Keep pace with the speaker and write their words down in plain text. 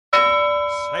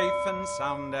Safe and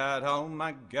sound at home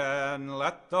again,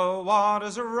 let the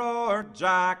waters roar,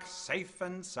 Jack. Safe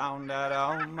and sound at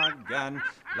home again,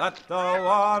 let the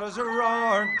waters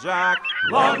roar, Jack.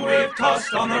 Long we've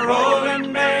tossed on the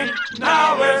rolling main,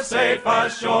 now we're safe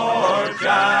ashore,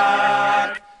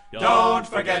 Jack. Don't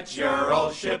forget your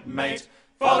old shipmate,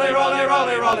 folly, rolly,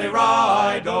 rolly, rolly,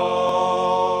 ride-o.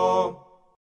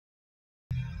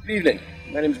 Good evening.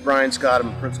 My name is Brian Scott. I'm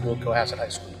a principal at Cohasset High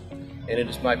School, and it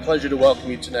is my pleasure to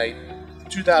welcome you tonight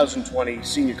to the 2020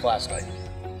 Senior Class Night.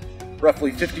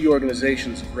 Roughly 50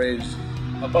 organizations have raised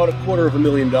about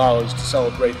 $250,000 to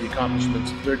celebrate the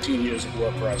accomplishments of 13 years of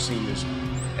work for our seniors,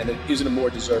 and it isn't a more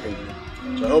deserving group.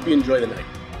 So I hope you enjoy the night.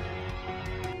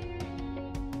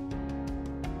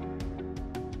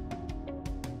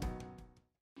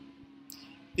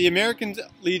 The American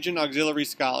Legion Auxiliary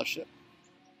Scholarship.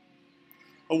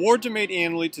 Awards are made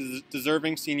annually to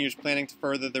deserving seniors planning to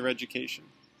further their education.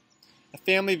 A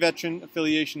family veteran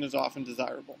affiliation is often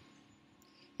desirable.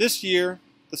 This year,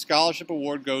 the scholarship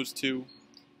award goes to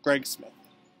Greg Smith.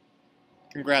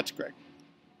 Congrats, Greg.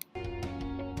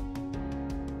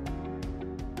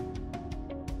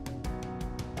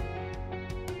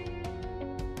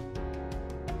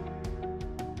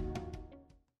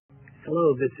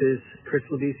 Hello, this is Chris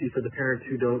Labisi. For the parents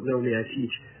who don't know me, I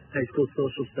teach high school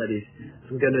social studies.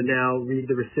 I'm going to now read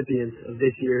the recipients of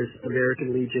this year's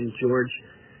American Legion George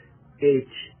H.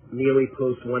 Neely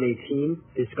Post 118.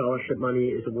 This scholarship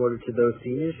money is awarded to those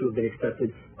seniors who have been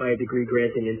accepted by a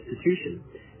degree-granting institution.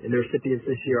 And the recipients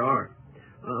this year are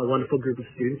a wonderful group of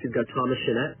students. We've got Thomas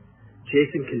Chenette,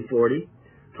 Jason Conforti,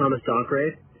 Thomas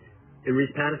Dockeray, and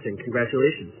Reese Patterson.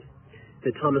 Congratulations.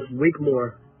 The Thomas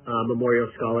Wigmore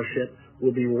Memorial Scholarship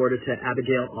will be awarded to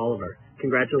Abigail Oliver.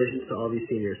 Congratulations to all these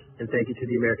seniors, and thank you to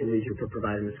the American Legion for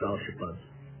providing the scholarship funds.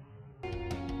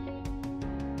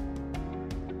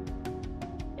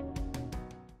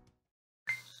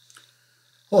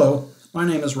 Hello, my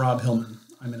name is Rob Hillman.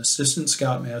 I'm an Assistant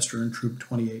Scoutmaster in Troop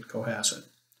 28 Cohasset.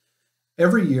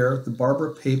 Every year, the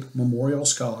Barbara Pape Memorial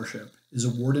Scholarship is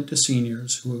awarded to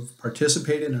seniors who have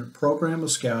participated in a program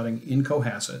of scouting in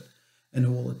Cohasset and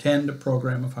who will attend a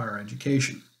program of higher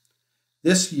education.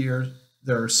 This year,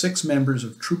 there are 6 members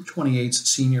of Troop 28's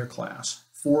senior class,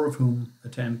 4 of whom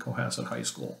attend Cohasset High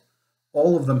School.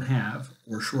 All of them have,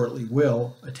 or shortly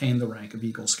will, attain the rank of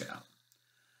Eagle Scout.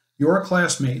 Your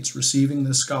classmates receiving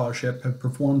this scholarship have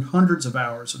performed hundreds of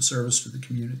hours of service to the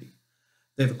community.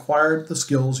 They've acquired the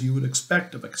skills you would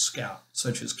expect of a scout,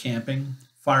 such as camping,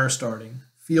 fire starting,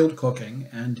 field cooking,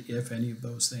 and, if any of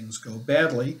those things go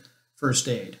badly, first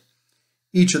aid.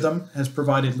 Each of them has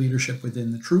provided leadership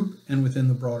within the troop and within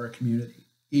the broader community.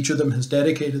 Each of them has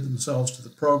dedicated themselves to the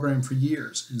program for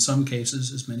years, in some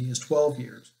cases as many as 12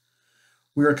 years.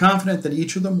 We are confident that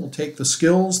each of them will take the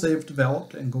skills they've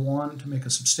developed and go on to make a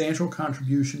substantial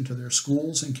contribution to their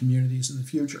schools and communities in the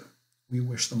future. We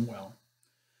wish them well.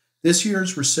 This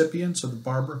year's recipients of the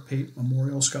Barbara Pape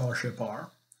Memorial Scholarship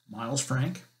are Miles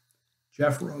Frank,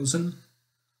 Jeff Rosen,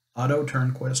 Otto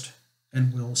Turnquist,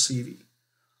 and Will Seavey.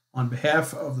 On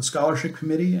behalf of the Scholarship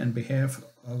Committee and behalf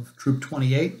of Troop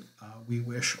 28, we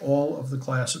wish all of the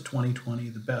class of 2020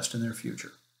 the best in their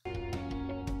future.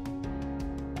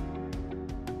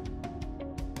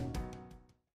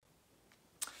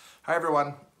 Hi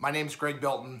everyone, my name is Greg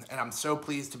Bilton, and I'm so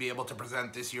pleased to be able to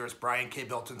present this year's Brian K.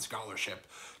 Bilton Scholarship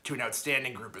to an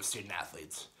outstanding group of student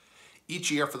athletes. Each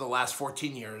year for the last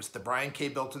 14 years, the Brian K.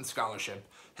 Bilton Scholarship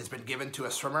has been given to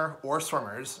a swimmer or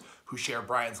swimmers who share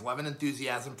Brian's love and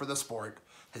enthusiasm for the sport,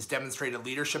 has demonstrated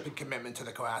leadership and commitment to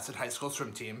the Cohasset High School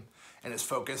swim team, and is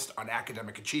focused on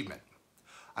academic achievement.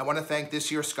 I want to thank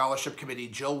this year's Scholarship Committee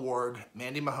Jill Ward,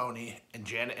 Mandy Mahoney, and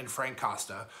Janet and Frank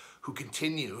Costa, who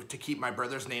continue to keep my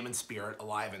brother's name and spirit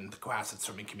alive in the Cohasset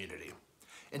swimming community.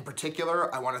 In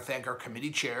particular, I want to thank our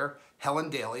committee chair, Helen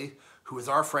Daly, who is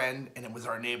our friend and was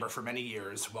our neighbor for many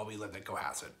years while we lived in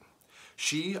Cohasset.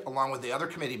 She, along with the other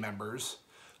committee members,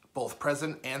 both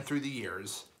present and through the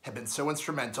years, have been so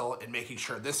instrumental in making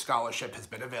sure this scholarship has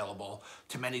been available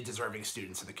to many deserving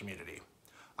students in the community.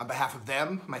 On behalf of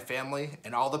them, my family,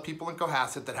 and all the people in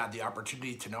Cohasset that had the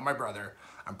opportunity to know my brother,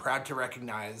 I'm proud to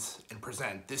recognize and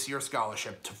present this year's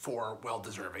scholarship to 4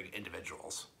 well-deserving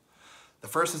individuals. The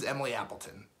first is Emily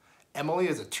Appleton. Emily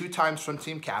is a 2-time swim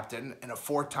team captain and a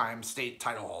 4-time state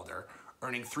title holder,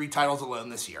 earning 3 titles alone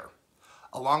this year.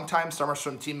 A longtime summer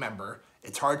swim team member,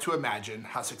 it's hard to imagine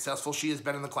how successful she has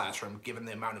been in the classroom given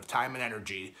the amount of time and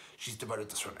energy she's devoted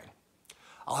to swimming.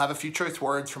 I'll have a few choice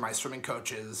words for my swimming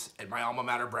coaches at my alma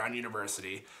mater, Brown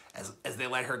University, as they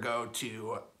let her go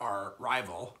to our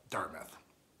rival, Dartmouth.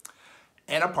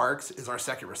 Anna Parks is our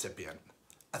second recipient.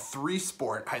 a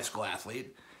three-sport high school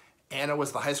athlete. Anna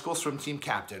was the high school swim team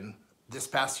captain this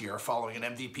past year following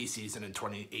an MVP season in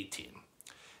 2018.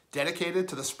 Dedicated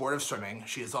to the sport of swimming,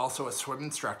 she is also a swim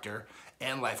instructor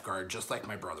and lifeguard, just like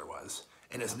my brother was,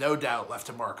 and has no doubt left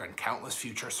a mark on countless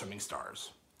future swimming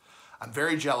stars. I'm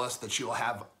very jealous that she will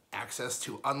have access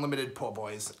to unlimited pool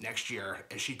boys next year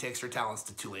as she takes her talents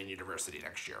to Tulane University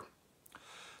next year.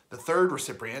 The third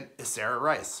recipient is Sarah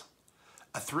Rice,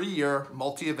 a 3-year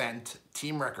multi-event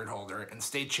team record holder and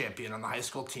state champion on the high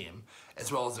school team,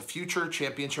 as well as a future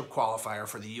championship qualifier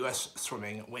for the U.S.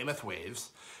 Swimming Weymouth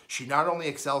Waves. She not only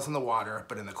excels in the water,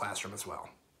 but in the classroom as well.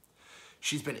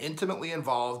 She's been intimately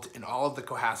involved in all of the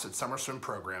Cohasset summer swim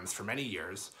programs for many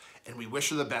years, and we wish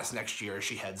her the best next year as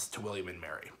she heads to William &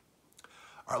 Mary.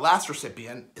 Our last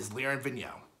recipient is Liren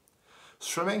Vigneault.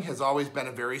 Swimming has always been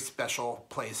a very special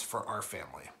place for our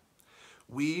family.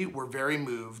 We were very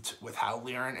moved with how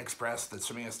Liren expressed that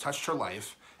swimming has touched her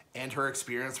life, and her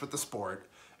experience with the sport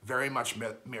very much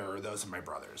mirror those of my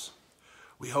brothers.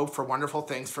 We hope for wonderful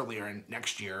things for Liren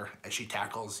next year as she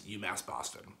tackles UMass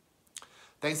Boston.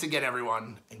 Thanks again,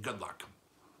 everyone, and good luck.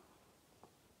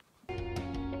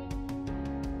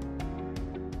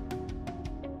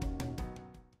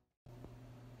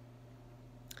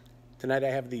 Tonight I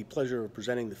have the pleasure of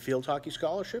presenting the Field Hockey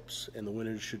Scholarships, and the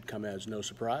winners should come as no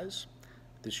surprise.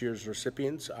 This year's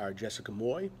recipients are Jessica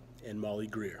Moy and Molly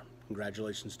Greer.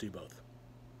 Congratulations to you both.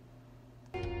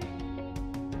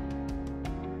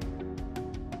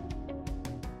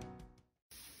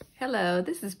 Hello,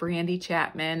 this is Brandy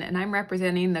Chapman, and I'm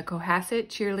representing the Cohasset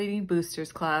Cheerleading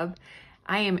Boosters Club.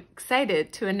 I am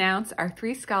excited to announce our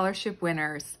 3 scholarship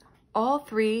winners. All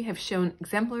 3 have shown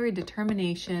exemplary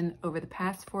determination over the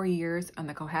past 4 years on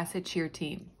the Cohasset cheer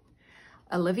team.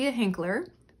 Olivia Hinkler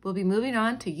will be moving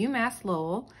on to UMass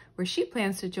Lowell, where she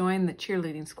plans to join the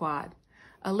cheerleading squad.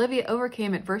 Olivia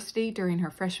overcame adversity during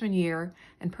her freshman year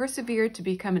and persevered to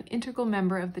become an integral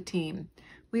member of the team.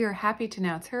 We are happy to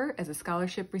announce her as a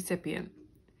scholarship recipient.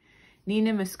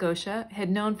 Nina Muskosha had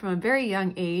known from a very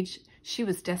young age she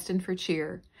was destined for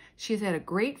cheer. She has had a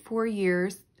great 4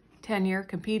 years tenure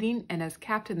competing and as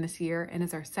captain this year and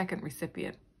is our second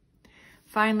recipient.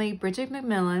 Finally, Bridget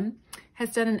McMillan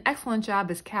has done an excellent job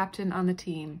as captain on the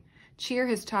team. Cheer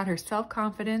has taught her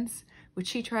self-confidence, which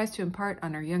she tries to impart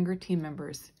on her younger team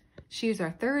members. She is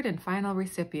our third and final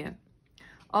recipient.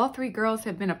 All 3 girls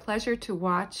have been a pleasure to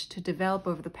watch to develop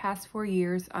over the past 4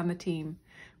 years on the team.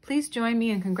 Please join me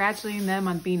in congratulating them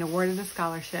on being awarded a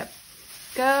scholarship.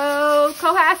 Go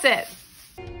Cohasset!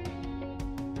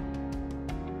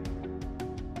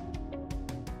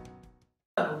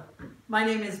 Hello, my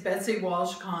name is Betsy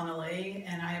Walsh Connolly,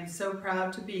 and I am so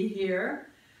proud to be here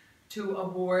to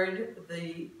award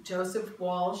the Joseph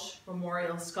Walsh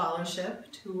Memorial Scholarship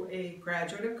to a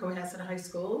graduate of Cohasset High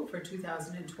School for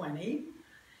 2020.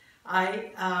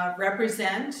 I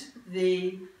represent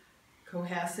the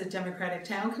Cohasset Democratic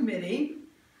Town Committee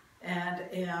and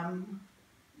am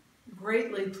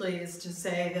greatly pleased to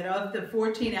say that of the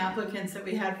 14 applicants that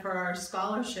we had for our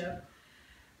scholarship,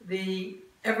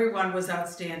 everyone was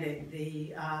outstanding.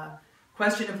 The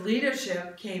question of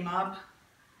leadership came up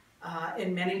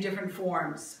in many different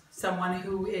forms. Someone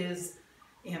who is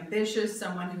ambitious,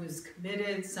 someone who is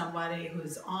committed, somebody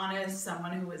who's honest,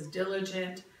 someone who is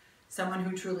diligent, someone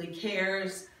who truly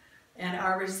cares. And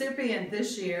our recipient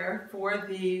this year for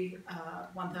the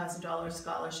 $1,000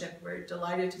 scholarship, we're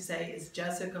delighted to say, is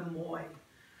Jessica Moy.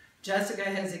 Jessica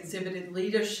has exhibited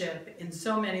leadership in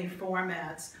so many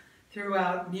formats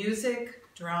throughout music,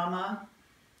 drama,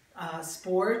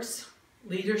 sports,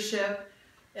 leadership,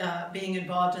 being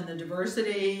involved in the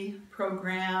diversity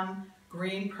program,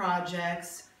 green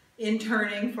projects,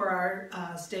 interning for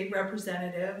our state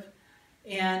representative,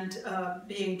 and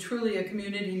being truly a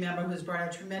community member who's brought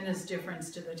a tremendous difference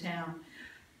to the town.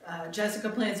 Jessica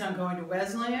plans on going to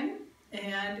Wesleyan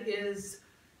and is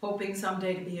hoping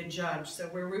someday to be a judge. So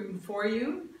we're rooting for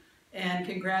you and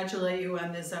congratulate you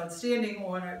on this outstanding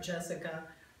honor, Jessica,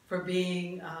 for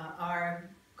being our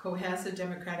Cohasset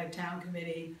Democratic Town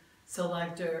Committee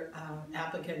selector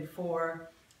applicant for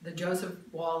the Joseph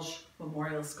Walsh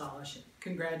Memorial Scholarship.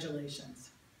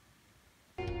 Congratulations.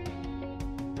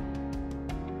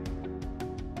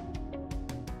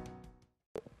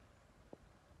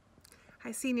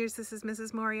 Hi seniors, this is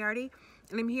Mrs. Moriarty,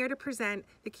 and I'm here to present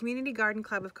the Community Garden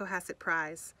Club of Cohasset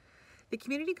Prize. The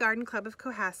Community Garden Club of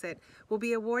Cohasset will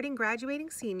be awarding graduating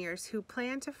seniors who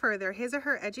plan to further his or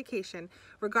her education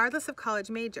regardless of college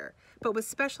major, but with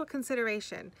special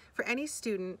consideration for any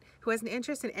student who has an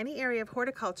interest in any area of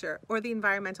horticulture or the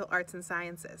environmental arts and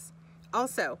sciences.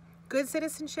 Also, Good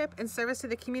citizenship and service to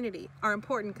the community are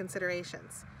important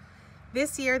considerations.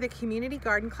 This year, the Community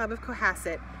Garden Club of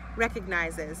Cohasset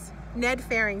recognizes Ned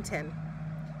Farrington,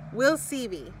 Will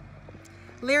Seavey,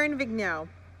 Liren Vigneault,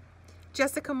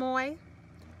 Jessica Moy,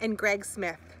 and Greg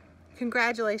Smith.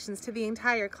 Congratulations to the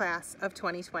entire class of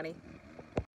 2020.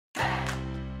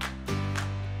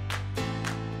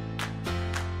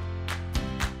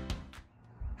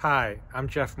 Hi, I'm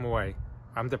Jeff Moy.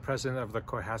 I'm the president of the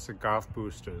Cohasset Golf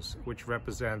Boosters, which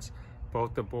represents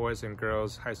both the boys and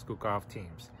girls high school golf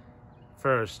teams.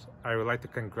 First, I would like to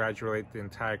congratulate the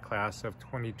entire class of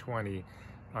 2020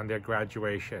 on their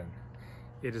graduation.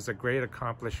 It is a great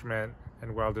accomplishment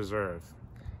and well-deserved.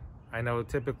 I know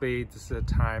typically this is a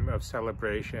time of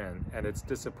celebration, and it's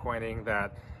disappointing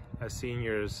that as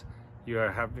seniors you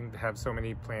are having to have so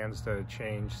many plans to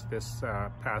change this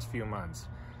past few months.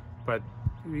 But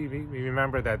we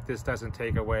remember that this doesn't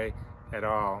take away at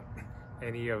all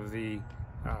any of the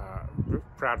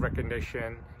proud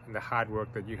recognition and the hard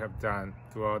work that you have done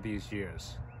through all these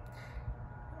years.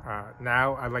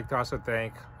 Now I'd like to also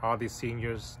thank all the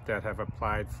seniors that have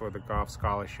applied for the golf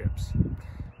scholarships.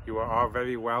 You are all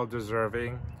very well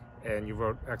deserving, and you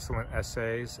wrote excellent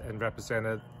essays and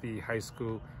represented the high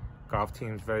school golf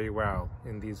teams very well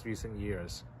in these recent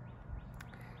years.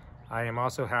 I am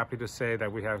also happy to say that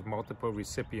we have multiple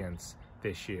recipients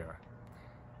this year.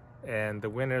 And the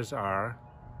winners are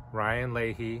Ryan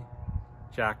Leahy,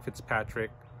 Jack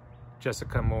Fitzpatrick,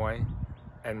 Jessica Moy,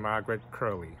 and Margaret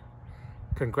Curley.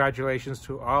 Congratulations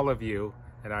to all of you,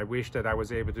 and I wish that I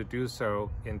was able to do so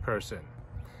in person.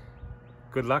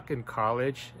 Good luck in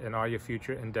college and all your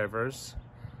future endeavors.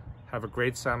 Have a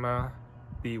great summer,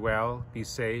 be well, be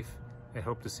safe, and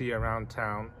hope to see you around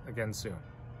town again soon.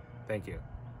 Thank you.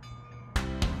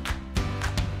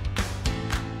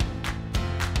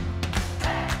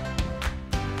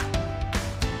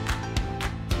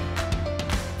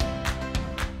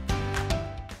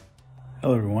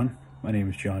 Hello everyone, my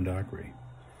name is John Dockery.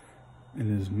 It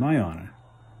is my honor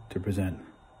to present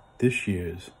this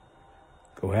year's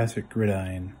Cohasset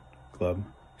Gridiron Club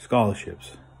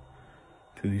scholarships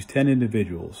to these 10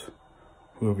 individuals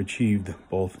who have achieved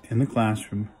both in the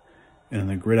classroom and in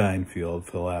the gridiron field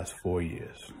for the last 4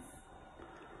 years.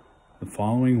 The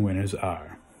following winners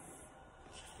are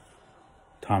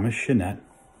Thomas Chenette,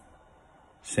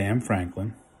 Sam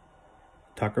Franklin,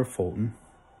 Tucker Fulton,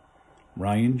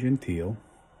 Ryan Gentile,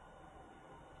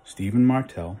 Stephen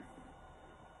Martell,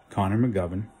 Connor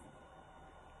McGovern,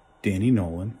 Danny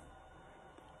Nolan,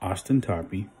 Austin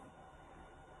Tarpey,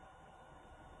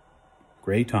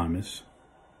 Gray Thomas,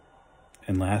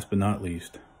 and last but not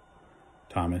least,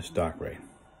 Thomas Dockeray.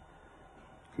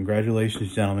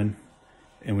 Congratulations, gentlemen,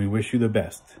 and we wish you the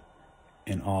best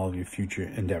in all of your future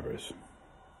endeavors.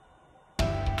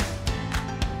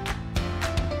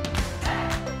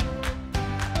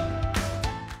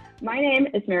 My name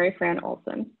is Mary Fran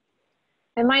Olson.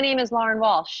 And my name is Lauren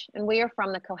Walsh, and we are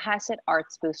from the Cohasset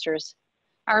Arts Boosters.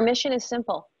 Our mission is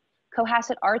simple.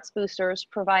 Cohasset Arts Boosters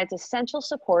provides essential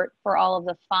support for all of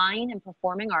the fine and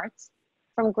performing arts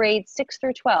from grades 6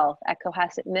 through 12 at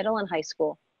Cohasset Middle and High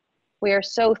School. We are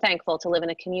so thankful to live in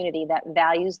a community that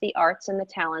values the arts and the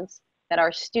talents that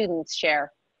our students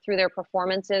share through their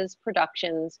performances,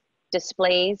 productions,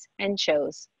 displays, and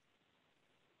shows.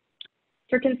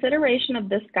 For consideration of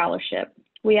this scholarship,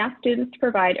 we ask students to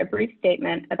provide a brief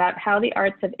statement about how the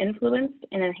arts have influenced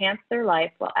and enhanced their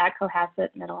life while at Cohasset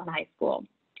Middle and High School.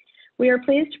 We are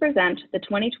pleased to present the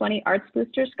 2020 Arts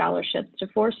Booster Scholarships to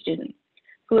 4 students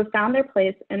who have found their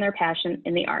place and their passion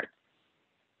in the arts.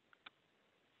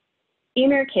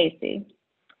 Emir Casey.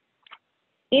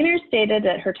 Emir stated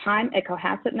that her time at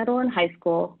Cohasset Middle and High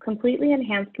School completely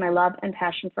enhanced my love and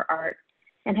passion for art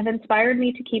and have inspired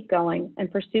me to keep going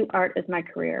and pursue art as my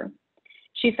career.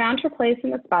 She found her place in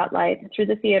the spotlight through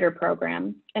the theater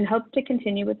program and hopes to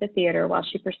continue with the theater while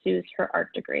she pursues her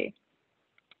art degree.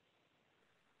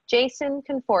 Jason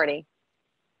Conforti.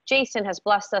 Jason has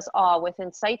blessed us all with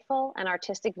insightful and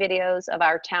artistic videos of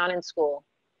our town and school.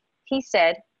 He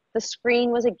said, the screen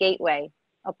was a gateway,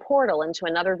 a portal into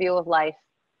another view of life,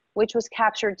 which was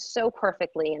captured so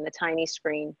perfectly in the tiny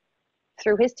screen.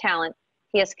 Through his talent,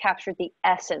 he has captured the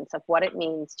essence of what it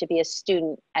means to be a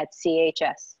student at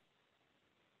CHS.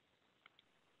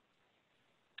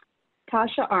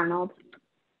 Tasha Arnold.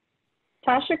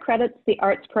 Tasha credits the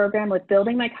arts program with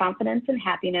building my confidence and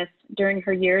happiness during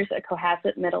her years at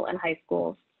Cohasset Middle and High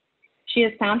Schools. She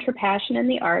has found her passion in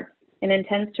the arts and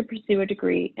intends to pursue a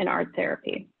degree in art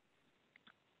therapy.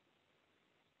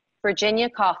 Virginia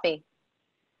Coffey.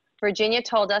 Virginia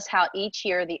told us how each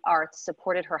year the arts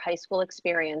supported her high school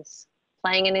experience,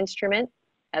 playing an instrument,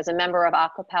 as a member of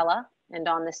a cappella and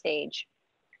on the stage.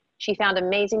 She found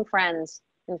amazing friends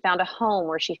and found a home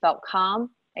where she felt calm,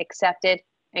 accepted,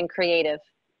 and creative.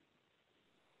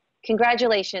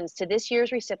 Congratulations to this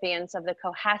year's recipients of the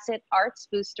Cohasset Arts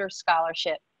Booster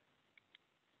Scholarship.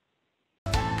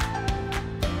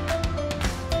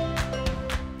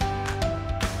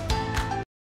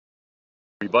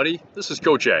 Everybody, this is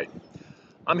Coach A.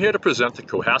 I'm here to present the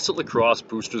Cohasset Lacrosse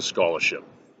Boosters Scholarship.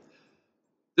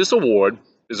 This award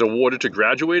is awarded to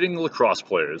graduating lacrosse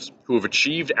players who have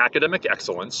achieved academic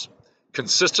excellence,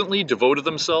 consistently devoted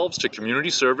themselves to community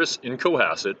service in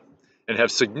Cohasset, and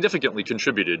have significantly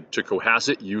contributed to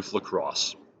Cohasset youth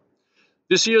lacrosse.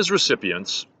 This year's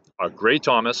recipients are Gray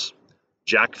Thomas,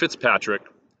 Jack Fitzpatrick,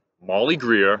 Molly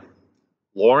Greer,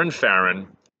 Lauren Farron,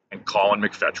 and Colin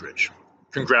McFetridge.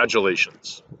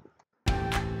 Congratulations.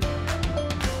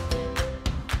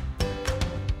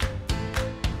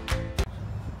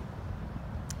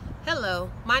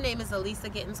 Hello, my name is Elisa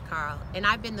Gittins-Carl, and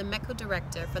I've been the METCO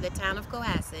Director for the town of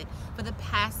Cohasset for the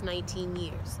past 19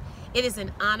 years. It is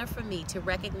an honor for me to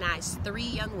recognize 3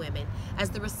 young women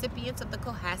as the recipients of the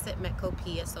Cohasset METCO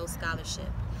PSO Scholarship.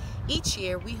 Each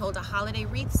year, we hold a holiday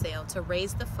wreath sale to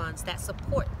raise the funds that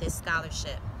support this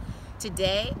scholarship.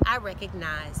 Today, I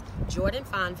recognize Jordan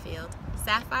Fonfield,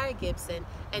 Sapphire Gibson,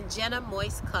 and Jenna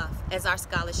Moise Cuff as our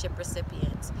scholarship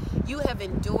recipients. You have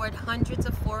endured hundreds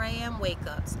of 4 a.m.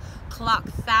 wake-ups, clocked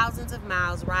thousands of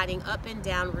miles riding up and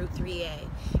down Route 3A.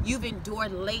 You've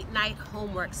endured late-night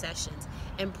homework sessions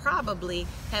and probably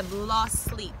have lost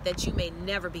sleep that you may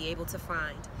never be able to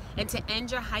find. And to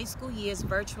end your high school years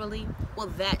virtually, well,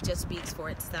 that just speaks for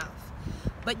itself.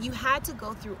 But you had to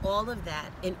go through all of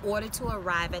that in order to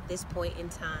arrive at this point in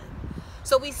time.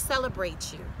 So we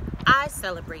celebrate you. I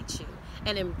celebrate you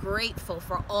and am grateful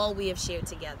for all we have shared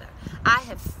together. I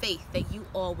have faith that you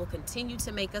all will continue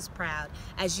to make us proud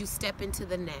as you step into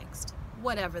the next,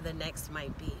 whatever the next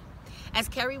might be. As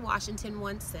Kerry Washington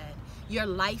once said, your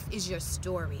life is your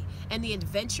story, and the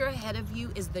adventure ahead of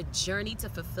you is the journey to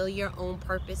fulfill your own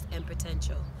purpose and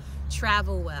potential.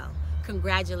 Travel well.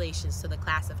 Congratulations to the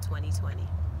class of 2020.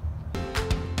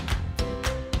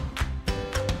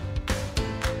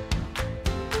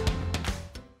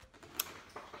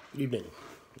 Good evening.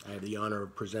 I have the honor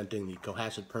of presenting the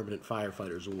Cohasset Permanent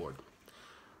Firefighters Award.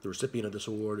 The recipient of this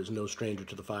award is no stranger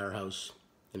to the firehouse,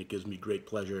 and it gives me great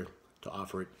pleasure to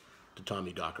offer it to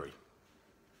Tommy Dockery.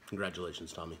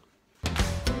 Congratulations, Tommy.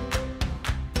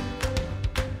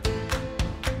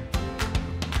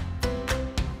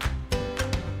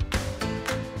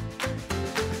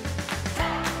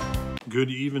 Good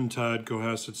eventide,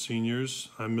 Cohasset seniors.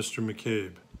 I'm Mr.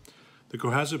 McCabe. The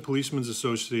Cohasset Policemen's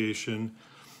Association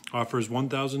offers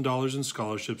 $1,000 in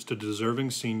scholarships to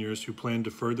deserving seniors who plan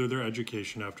to further their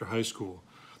education after high school.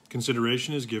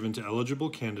 Consideration is given to eligible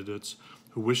candidates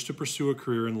who wish to pursue a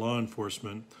career in law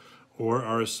enforcement or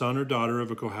are a son or daughter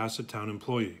of a Cohasset town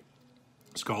employee.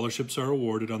 Scholarships are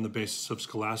awarded on the basis of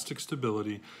scholastic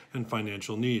stability and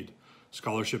financial need.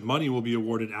 Scholarship money will be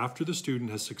awarded after the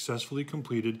student has successfully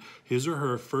completed his or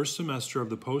her first semester of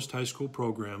the post-high school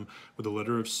program with a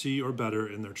letter of C or better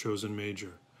in their chosen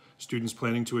major. Students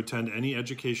planning to attend any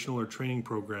educational or training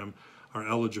program are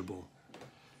eligible.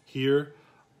 Here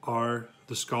are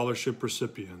the scholarship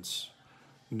recipients: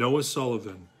 Noah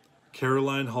Sullivan,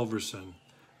 Caroline Hulverson,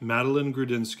 Madeline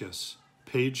Grudinskis,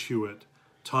 Paige Hewitt,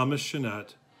 Thomas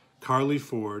Chenette, Carly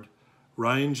Ford,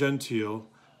 Ryan Gentile,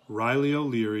 Riley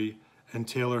O'Leary, and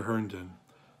Taylor Herndon.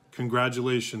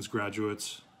 Congratulations,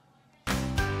 graduates.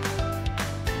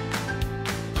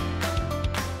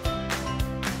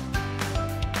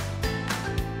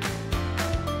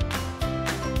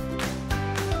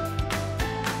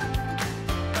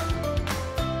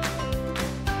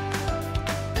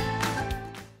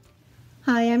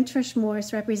 Hi, I'm Trish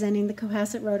Morse, representing the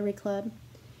Cohasset Rotary Club.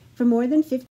 For more than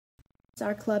 50 years,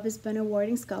 our club has been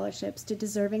awarding scholarships to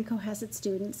deserving Cohasset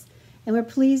students, and we're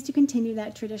pleased to continue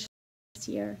that tradition this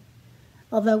year.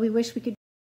 Although we wish we could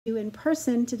do in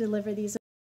person to deliver these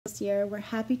this year, we're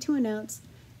happy to announce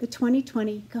the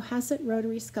 2020 Cohasset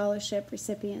Rotary Scholarship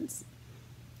recipients: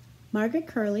 Margaret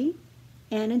Curley,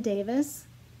 Anna Davis,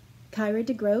 Kyra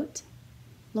DeGroat,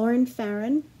 Lauren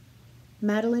Farron,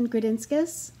 Madeline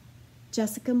Grudinskis,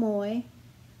 Jessica Moy,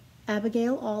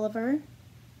 Abigail Oliver,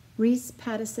 Reese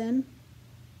Pattison,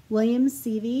 William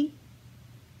Seavey,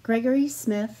 Gregory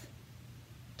Smith,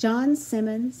 John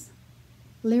Simmons,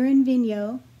 Liren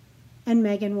Vigneault, and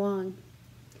Megan Wong.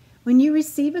 When you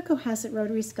receive a Cohasset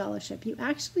Rotary Scholarship, you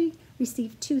actually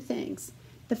receive 2 things.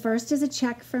 The first is a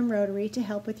check from Rotary to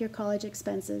help with your college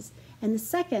expenses, and the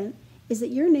second is that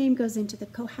your name goes into the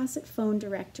Cohasset phone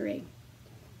directory.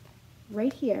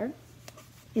 right here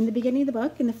in the beginning of the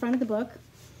book, in the front of the book,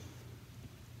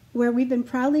 where we've been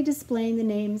proudly displaying the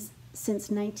names since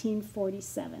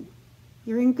 1947.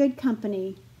 You're in good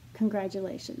company.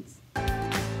 Congratulations.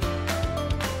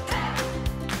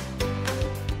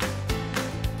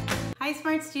 Hi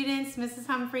Smart students, Mrs.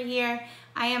 Humphrey here.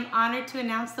 I am honored to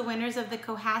announce the winners of the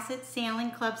Cohasset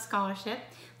Sailing Club Scholarship.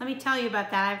 Let me tell you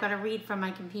about that. I've got to read from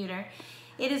my computer.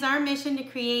 It is our mission to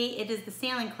create, it is the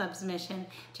Sailing Club's mission,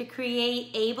 to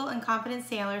create able and competent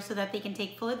sailors so that they can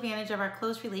take full advantage of our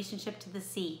close relationship to the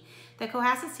sea. The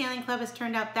Cohasset Sailing Club has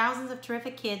turned out thousands of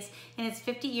terrific kids in its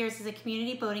 50 years as a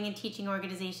community boating and teaching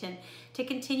organization. To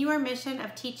continue our mission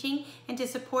of teaching and to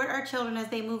support our children as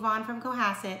they move on from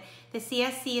Cohasset, the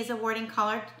CSC is awarding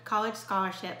college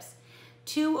scholarships.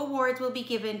 2 awards will be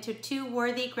given to 2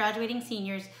 worthy graduating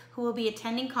seniors who will be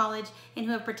attending college and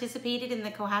who have participated in the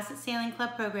Cohasset Sailing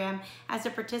Club program as a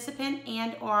participant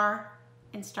and or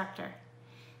instructor.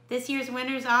 This year's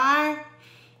winners are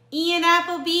Ian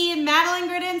Appleby and Madeline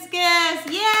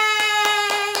Gradinskas.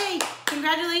 Yay!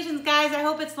 Congratulations, guys. I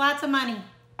hope it's lots of money.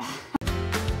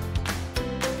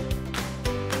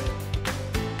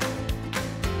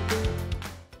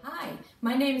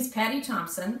 My name is Patty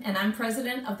Thompson, and I'm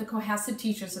president of the Cohasset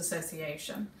Teachers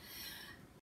Association.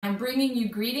 I'm bringing you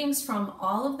greetings from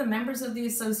all of the members of the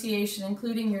association,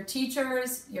 including your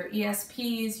teachers, your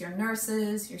ESPs, your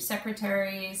nurses, your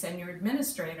secretaries, and your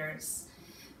administrators.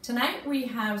 Tonight we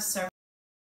have several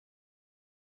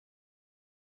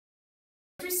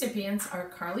recipients are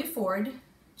Carly Ford,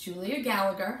 Julia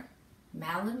Gallagher,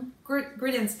 Madeline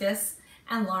Gradinskas,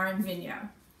 and Lauren Vigneault.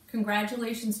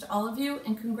 Congratulations to all of you,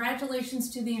 and congratulations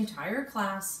to the entire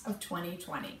class of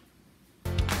 2020.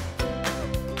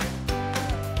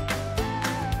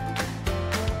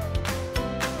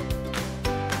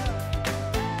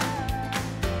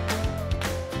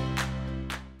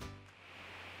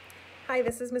 Hi,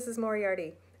 this is Mrs.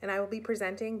 Moriarty, and I will be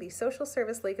presenting the Social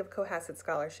Service League of Cohasset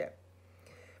Scholarship.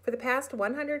 For the past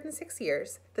 106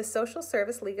 years, the Social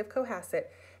Service League of Cohasset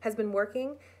has been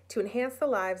working to enhance the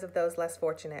lives of those less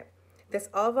fortunate. This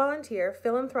all-volunteer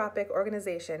philanthropic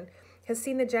organization has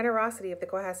seen the generosity of the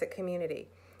Cohasset community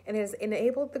and has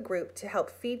enabled the group to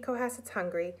help feed Cohasset's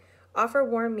hungry, offer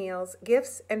warm meals,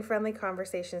 gifts, and friendly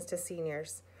conversations to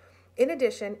seniors. In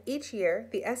addition, each year,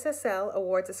 the SSL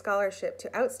awards a scholarship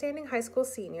to outstanding high school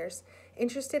seniors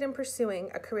interested in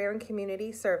pursuing a career in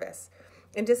community service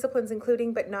in disciplines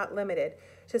including but not limited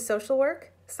to social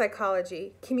work,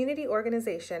 psychology, community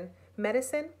organization,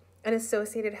 medicine, and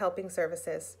associated helping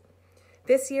services.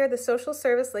 This year, the Social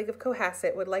Service League of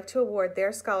Cohasset would like to award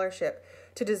their scholarship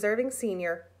to deserving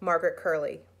senior Margaret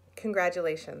Curley.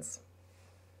 Congratulations.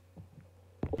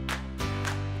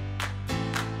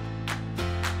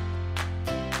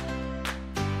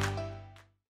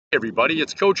 Hey everybody,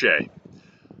 it's Coach A.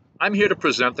 I'm here to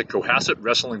present the Cohasset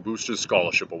Wrestling Boosters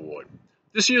Scholarship Award.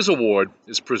 This year's award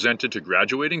is presented to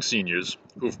graduating seniors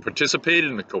who have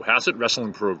participated in the Cohasset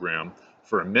Wrestling program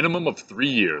for a minimum of 3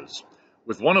 years,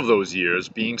 with one of those years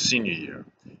being senior year,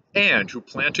 and who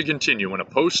plan to continue in a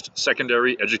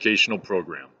post-secondary educational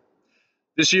program.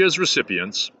 This year's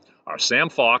recipients are Sam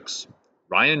Fox,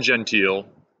 Ryan Gentile,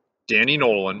 Danny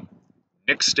Nolan,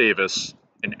 Nick Stavis,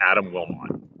 and Adam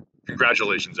Wilmot.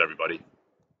 Congratulations, everybody.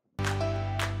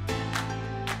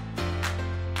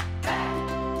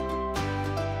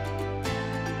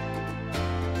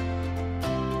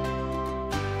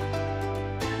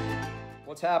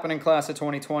 What's happening, class of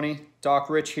 2020? Doc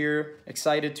Rich here,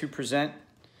 excited to present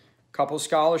a couple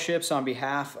scholarships on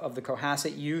behalf of the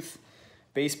Cohasset Youth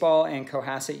Baseball and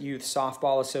Cohasset Youth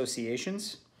Softball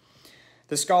Associations.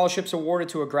 The scholarship's awarded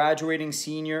to a graduating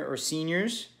senior or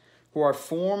seniors who are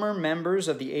former members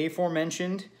of the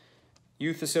aforementioned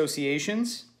youth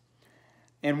associations,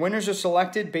 and winners are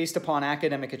selected based upon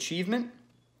academic achievement,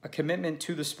 a commitment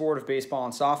to the sport of baseball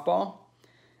and softball,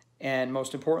 and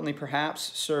most importantly,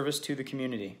 perhaps, service to the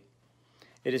community.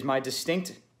 It is my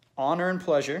distinct honor and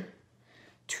pleasure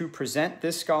to present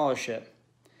this scholarship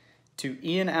to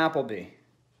Ian Appleby,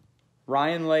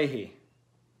 Ryan Leahy,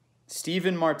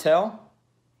 Stephen Martell,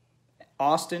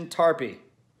 Austin Tarpey,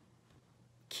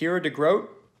 Kira DeGroat,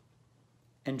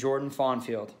 and Jordan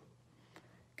Fonfield.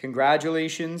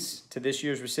 Congratulations to this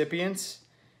year's recipients,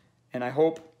 and I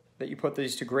hope that you put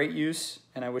these to great use,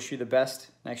 and I wish you the best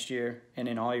next year and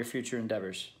in all your future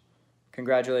endeavors.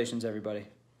 Congratulations, everybody.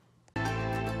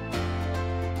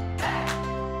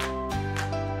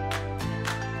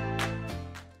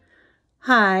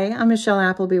 Hi, I'm Michelle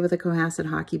Appleby with the Cohasset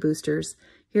Hockey Boosters,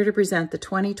 here to present the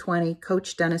 2020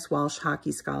 Coach Dennis Walsh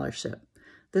Hockey Scholarship.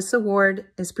 This award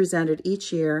is presented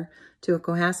each year to a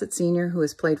Cohasset senior who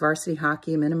has played varsity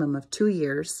hockey a minimum of 2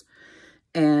 years,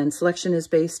 and selection is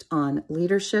based on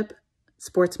leadership,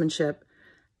 sportsmanship,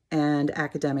 and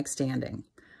academic standing.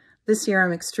 This year,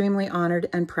 I'm extremely honored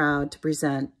and proud to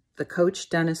present the Coach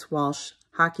Dennis Walsh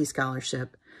Hockey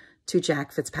Scholarship to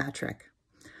Jack Fitzpatrick.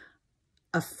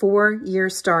 A 4-year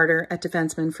starter at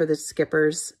defenseman for the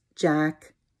Skippers,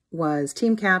 Jack was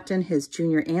team captain his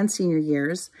junior and senior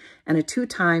years and a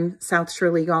 2-time South Shore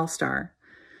League All-Star.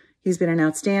 He's been an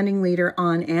outstanding leader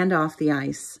on and off the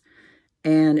ice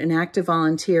and an active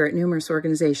volunteer at numerous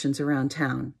organizations around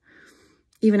town.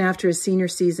 Even after his senior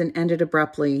season ended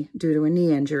abruptly due to a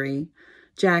knee injury,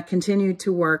 Jack continued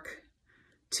to work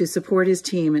to support his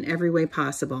team in every way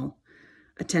possible,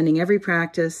 attending every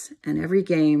practice and every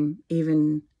game,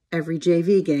 even every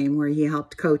JV game where he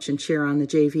helped coach and cheer on the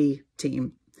JV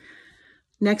team.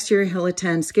 Next year, he'll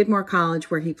attend Skidmore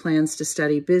College, where he plans to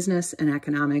study business and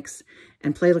economics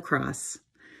and play lacrosse.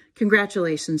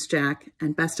 Congratulations, Jack,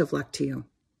 and best of luck to you.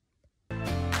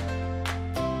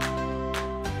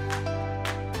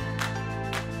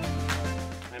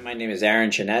 My name is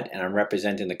Aaron Chenette, and I'm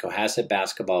representing the Cohasset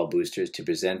Basketball Boosters to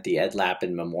present the Ed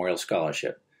Lappin Memorial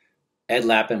Scholarship. Ed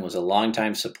Lappin was a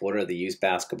longtime supporter of the youth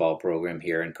basketball program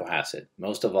here in Cohasset.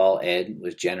 Most of all, Ed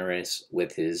was generous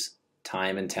with his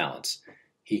time and talents.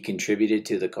 He contributed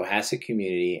to the Cohasset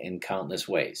community in countless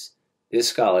ways. This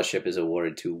scholarship is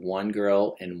awarded to 1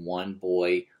 girl and 1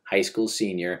 boy high school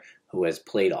senior who has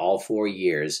played all 4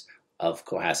 years of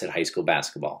Cohasset high school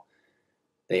basketball.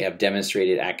 They have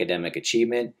demonstrated academic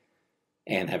achievement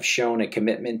and have shown a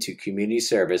commitment to community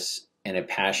service and a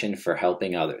passion for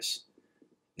helping others.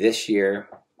 This year,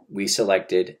 we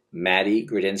selected Maddie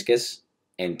Gradinskis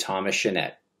and Thomas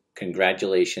Chenette.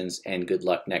 Congratulations and good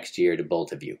luck next year to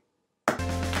both of you.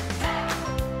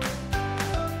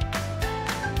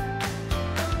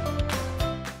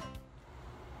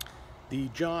 The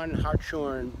John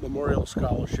Hartshorn Memorial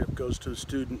Scholarship goes to a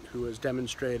student who has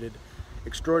demonstrated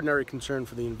extraordinary concern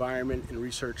for the environment and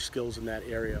research skills in that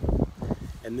area.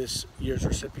 And this year's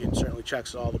recipient certainly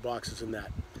checks all the boxes in that.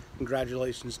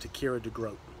 Congratulations to Kira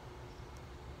DeGroat.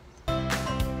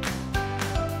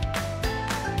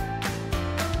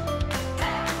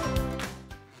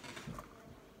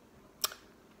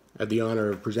 I had the honor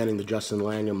of presenting the Justin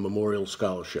Langham Memorial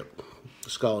Scholarship. The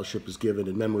scholarship is given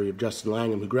in memory of Justin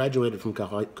Langham, who graduated from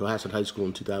Cohasset High School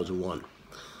in 2001.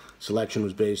 Selection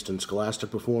was based on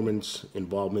scholastic performance,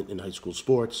 involvement in high school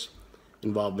sports,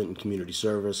 involvement in community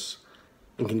service,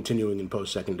 and continuing in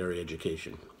post-secondary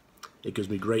education. It gives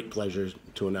me great pleasure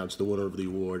to announce the winner of the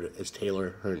award as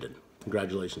Taylor Herndon.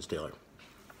 Congratulations, Taylor.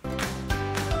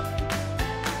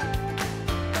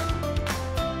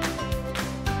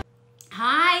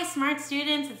 Hi, smart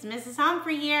students. It's Mrs.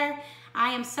 Humphrey here.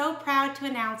 I am so proud to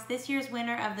announce this year's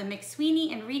winner of the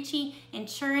McSweeney and Ricci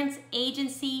Insurance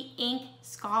Agency, Inc.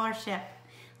 Scholarship.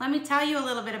 Let me tell you a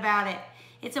little bit about it.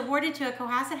 It's awarded to a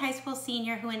Cohasset High School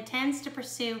senior who intends to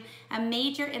pursue a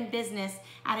major in business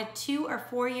at a 2- or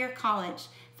 4-year college.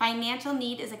 Financial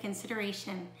need is a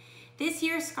consideration. This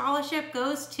year's scholarship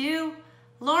goes to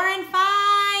Lauren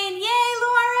Fine. Yay,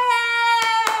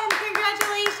 Lauren!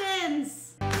 Congratulations!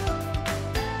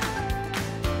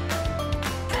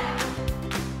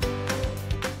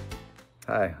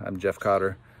 Hi, I'm Jeff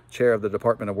Cotter, Chair of the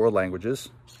Department of World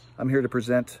Languages. I'm here to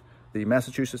present the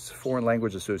Massachusetts Foreign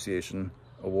Language Association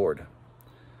Award.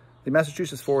 The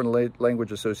Massachusetts Foreign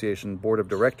Language Association Board of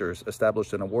Directors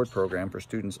established an award program for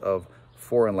students of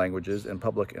foreign languages in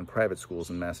public and private schools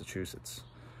in Massachusetts.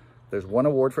 There's 1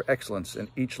 award for excellence in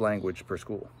each language per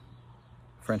school,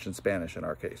 French and Spanish in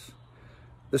our case.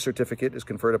 This certificate is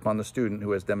conferred upon the student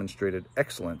who has demonstrated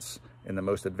excellence in the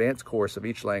most advanced course of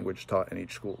each language taught in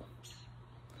each school.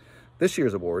 This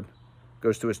year's award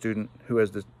goes to a student who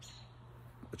has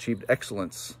achieved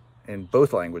excellence in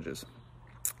both languages.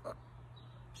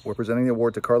 We're presenting the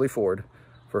award to Carly Ford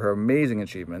for her amazing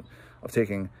achievement of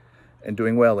taking and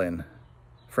doing well in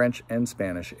French and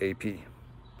Spanish AP.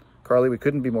 Carly, we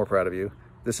couldn't be more proud of you.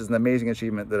 This is an amazing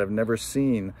achievement that I've never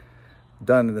seen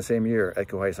done in the same year at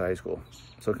Cohasset High School.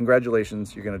 So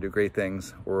congratulations, you're going to do great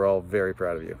things. We're all very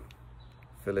proud of you.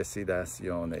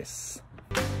 Felicitaciones.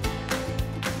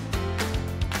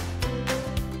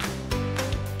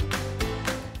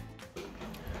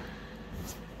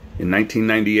 In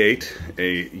 1998,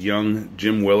 a young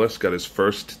Jim Willis got his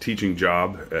first teaching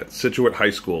job at Situate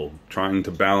High School, trying to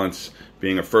balance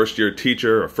being a first-year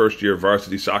teacher, a first-year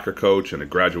varsity soccer coach, and a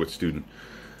graduate student.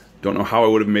 Don't know how I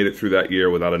would have made it through that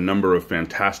year without a number of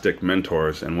fantastic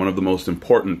mentors, and one of the most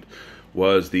important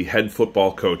was the head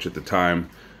football coach at the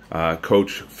time,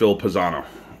 Coach Phil Pisano.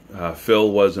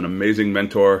 Phil was an amazing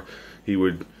mentor. He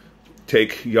would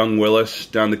take young Willis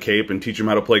down the Cape and teach him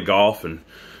how to play golf, and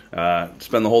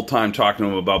spend the whole time talking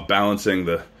to him about balancing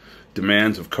the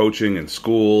demands of coaching and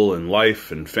school and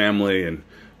life and family, and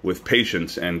with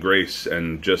patience and grace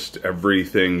and just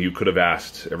everything you could have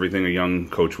asked, everything a young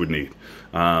coach would need.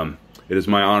 It is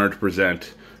my honor to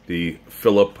present the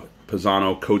Philip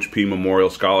Pisano Coach P Memorial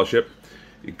Scholarship.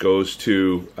 It goes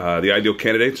to the ideal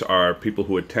candidates are people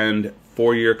who attend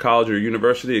four-year college or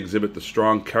university, exhibit the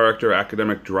strong character,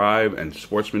 academic drive, and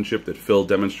sportsmanship that Phil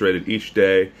demonstrated each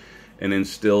day and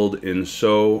instilled in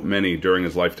so many during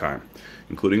his lifetime,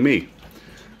 including me.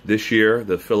 This year,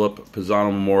 the Philip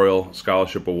Pisano Memorial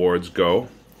Scholarship Awards go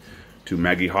to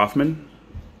Maggie Hoffman,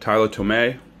 Tyler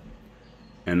Tomei,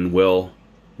 and Will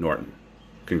Norton.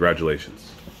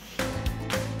 Congratulations.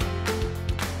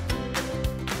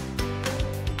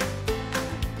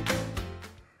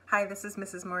 Hi, this is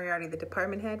Mrs. Moriarty, the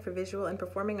Department Head for Visual and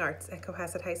Performing Arts at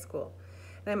Cohasset High School.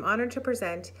 And I'm honored to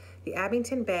present the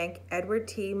Abington Bank Edward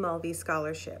T. Mulvey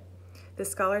Scholarship.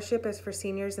 This scholarship is for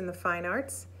seniors in the fine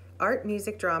arts, art,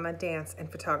 music, drama, dance,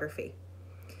 and photography.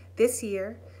 This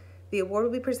year, the award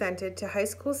will be presented to high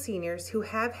school seniors who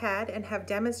have had and have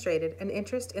demonstrated an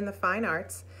interest in the fine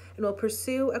arts and will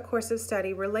pursue a course of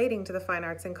study relating to the fine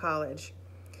arts in college.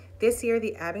 This year,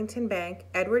 the Abington Bank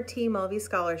Edward T. Mulvey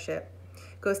Scholarship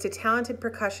goes to talented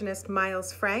percussionist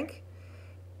Miles Frank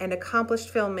and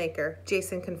accomplished filmmaker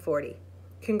Jason Conforti.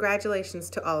 Congratulations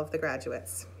to all of the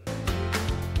graduates.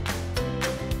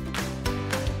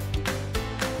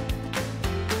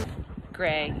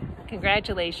 Greg,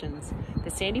 congratulations.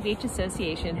 The Sandy Beach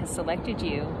Association has selected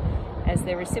you as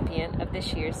the recipient of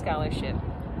this year's scholarship.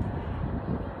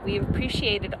 We have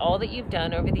appreciated all that you've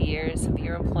done over the years of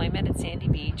your employment at Sandy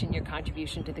Beach and your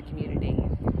contribution to the community.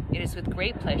 It is with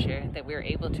great pleasure that we are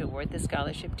able to award this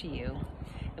scholarship to you,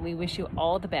 and we wish you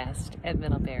all the best at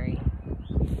Middlebury.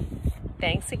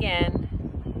 Thanks again,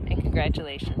 and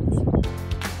congratulations.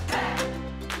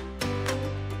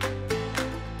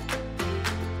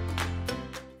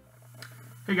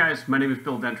 Hey guys, my name is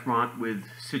Bill Dentremont with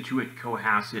Situate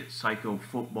Cohasset Psycho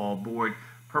Football Board.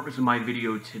 Purpose of my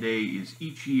video today is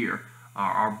each year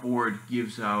our board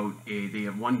gives out they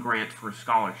have one grant for a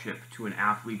scholarship to an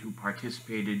athlete who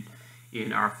participated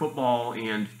in our football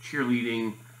and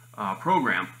cheerleading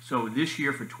program. So this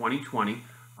year for 2020,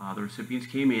 the recipients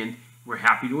came in. We're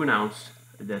happy to announce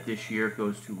that this year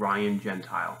goes to Ryan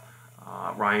Gentile.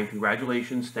 Ryan,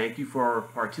 congratulations. Thank you for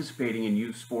participating in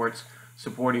youth sports,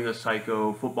 supporting the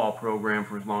Psycho football program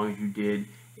for as long as you did.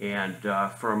 And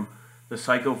from the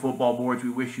Psycho football boards, we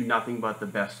wish you nothing but the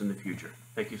best in the future.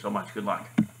 Thank you so much. Good luck.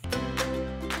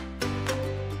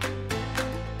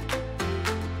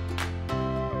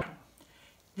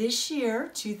 This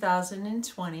year,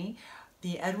 2020,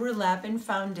 the Edward Lappin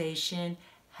Foundation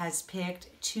has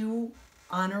picked two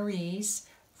honorees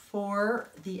for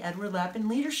the Edward Lappin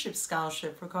Leadership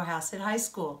Scholarship for Cohasset High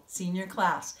School, senior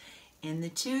class. And the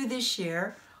two this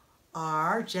year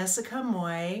are Jessica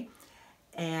Moy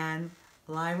and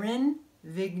Lyron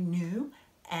Vignew.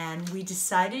 And we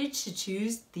decided to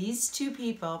choose these two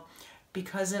people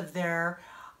because of their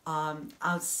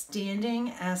outstanding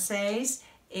essays,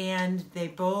 and they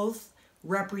both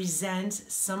represent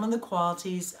some of the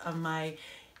qualities of my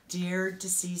dear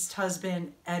deceased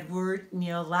husband, Edward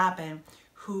Neil Lappin,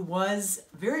 who was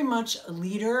very much a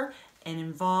leader and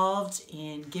involved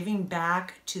in giving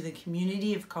back to the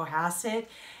community of Cohasset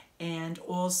and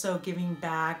also giving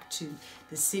back to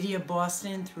the city of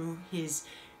Boston through his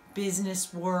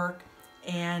business work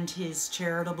and his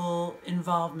charitable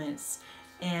involvements.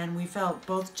 And we felt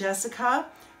both Jessica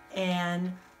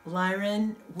and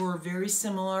Lyron were very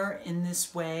similar in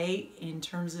this way in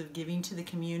terms of giving to the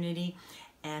community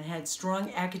and had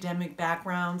strong academic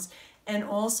backgrounds and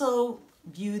also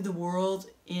viewed the world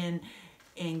in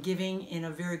giving in a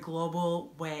very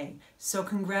global way. So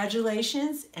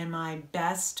congratulations and my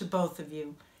best to both of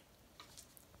you.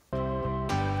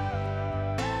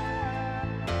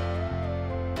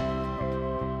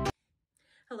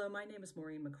 Hello, my name is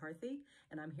Maureen McCarthy,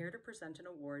 and I'm here to present an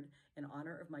award in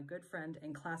honor of my good friend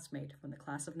and classmate from the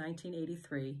class of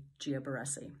 1983, Gia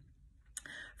Baresi.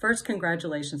 First,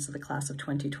 congratulations to the class of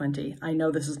 2020. I know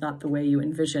this is not the way you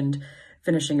envisioned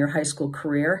finishing your high school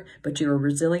career, but you are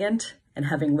resilient, and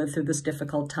having lived through this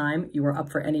difficult time, you are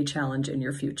up for any challenge in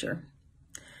your future.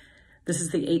 This is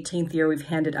the 18th year we've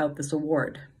handed out this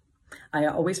award. I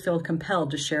always feel compelled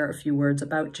to share a few words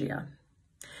about Gia.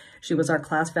 She was our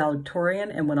class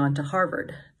valedictorian and went on to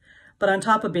Harvard. But on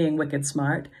top of being wicked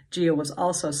smart, Gia was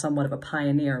also somewhat of a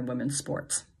pioneer in women's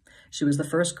sports. She was the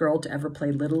first girl to ever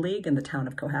play Little League in the town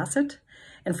of Cohasset,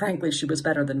 and frankly, she was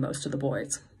better than most of the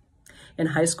boys. In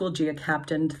high school, Gia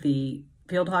captained the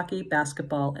field hockey,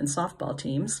 basketball, and softball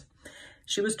teams.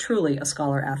 She was truly a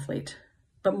scholar athlete.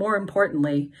 But more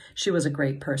importantly, she was a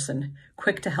great person,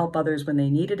 quick to help others when they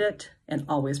needed it, and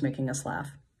always making us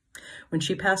laugh. When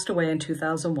she passed away in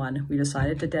 2001, we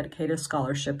decided to dedicate a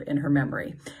scholarship in her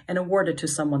memory and award it to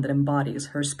someone that embodies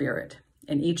her spirit.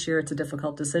 And each year it's a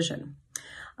difficult decision.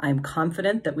 I am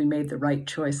confident that we made the right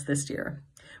choice this year.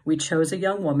 We chose a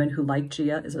young woman who, like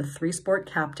Gia, is a 3-sport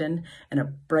captain and a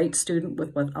bright student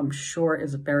with what I'm sure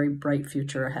is a very bright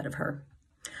future ahead of her.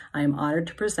 I am honored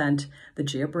to present the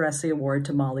Gia Baresi Award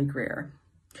to Molly Greer.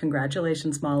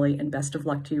 Congratulations, Molly, and best of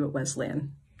luck to you at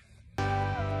Wesleyan.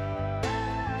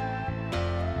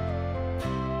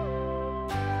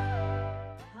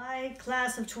 Hi,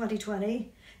 class of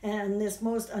 2020, and this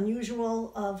most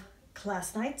unusual of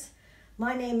class nights.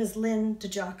 My name is Lynn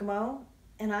DiGiacomo,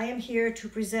 and I am here to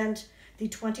present the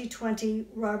 2020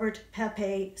 Robert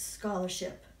Pape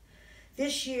Scholarship.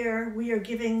 This year, we are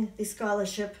giving the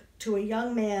scholarship to a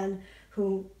young man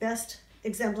who best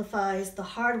exemplifies the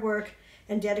hard work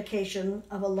and dedication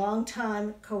of a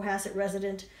longtime Cohasset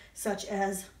resident such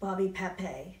as Bobby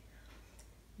Pape.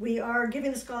 We are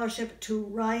giving the scholarship to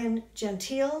Ryan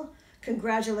Gentile.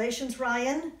 Congratulations,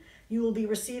 Ryan. You will be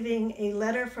receiving a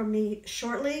letter from me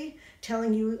shortly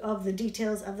telling you of the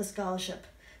details of the scholarship.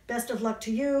 Best of luck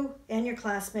to you and your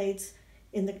classmates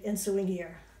in the ensuing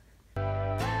year.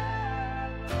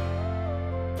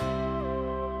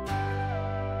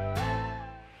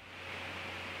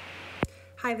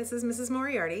 Hi, this is Mrs.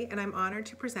 Moriarty, and I'm honored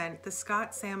to present the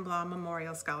Scott Samblaw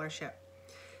Memorial Scholarship.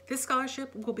 This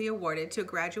scholarship will be awarded to a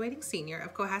graduating senior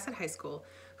of Cohasset High School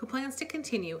who plans to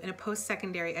continue in a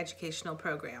post-secondary educational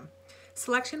program.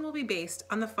 Selection will be based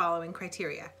on the following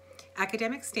criteria: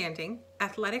 academic standing,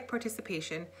 athletic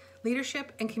participation,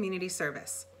 leadership, and community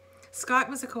service. Scott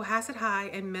was a Cohasset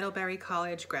High and Middlebury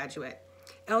College graduate.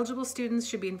 Eligible students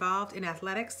should be involved in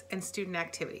athletics and student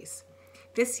activities.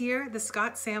 This year, the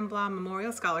Scott Samblaw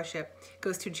Memorial Scholarship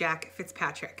goes to Jack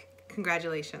Fitzpatrick.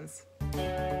 Congratulations.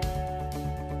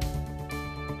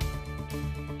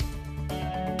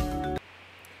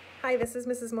 Hi, this is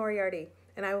Mrs. Moriarty,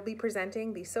 and I will be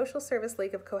presenting the Social Service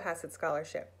League of Cohasset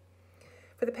Scholarship.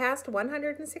 For the past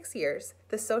 106 years,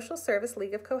 the Social Service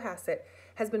League of Cohasset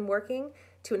has been working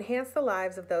to enhance the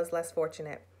lives of those less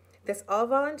fortunate. This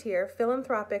all-volunteer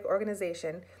philanthropic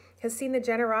organization has seen the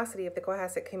generosity of the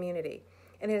Cohasset community,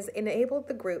 and it has enabled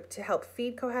the group to help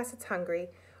feed Cohasset's hungry,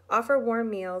 offer warm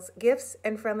meals, gifts,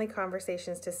 and friendly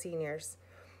conversations to seniors.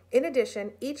 In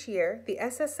addition, each year, the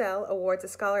SSL awards a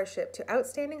scholarship to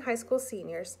outstanding high school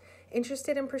seniors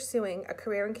interested in pursuing a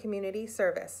career in community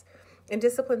service in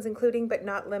disciplines including but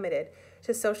not limited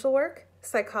to social work,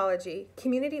 psychology,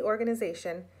 community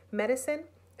organization, medicine,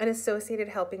 and associated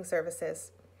helping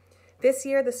services. This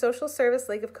year, the Social Service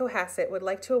League of Cohasset would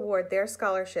like to award their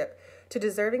scholarship to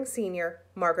deserving senior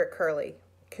Margaret Curley.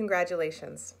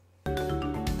 Congratulations.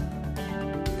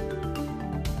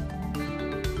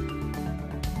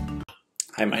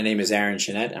 Hi, my name is Aaron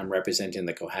Chenette. I'm representing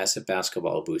the Cohasset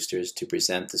Basketball Boosters to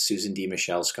present the Susan D.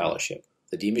 Michelle Scholarship.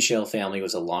 The D. Michelle family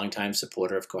was a longtime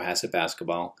supporter of Cohasset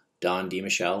basketball. Don D.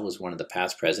 Michelle was one of the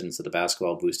past presidents of the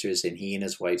Basketball Boosters, and he and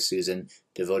his wife Susan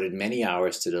devoted many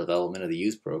hours to the development of the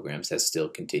youth programs that still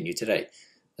continue today.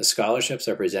 The scholarships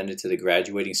are presented to the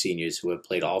graduating seniors who have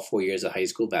played all 4 years of high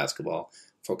school basketball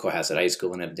for Cohasset High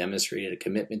School and have demonstrated a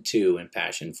commitment to and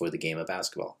passion for the game of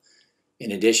basketball.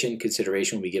 In addition,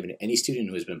 consideration will be given to any student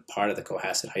who has been part of the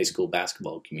Cohasset High School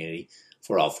basketball community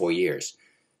for all 4 years.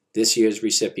 This year's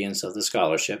recipients of the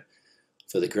scholarship: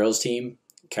 for the girls team,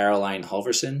 Caroline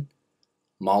Hulverson,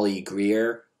 Molly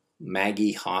Greer,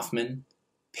 Maggie Hoffman,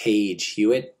 Paige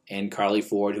Hewitt, and Carly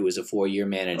Ford, who is a 4-year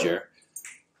manager.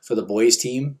 For the boys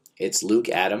team, it's Luke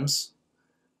Adams.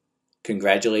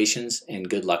 Congratulations and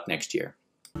good luck next year.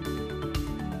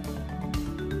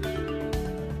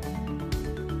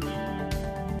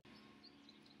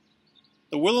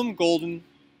 The Willem Golden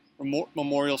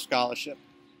Memorial Scholarship.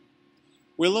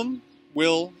 Willem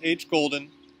Will H.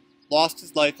 Golden lost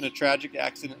his life in a tragic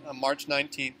accident on March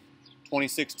 19,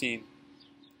 2016.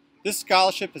 This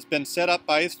scholarship has been set up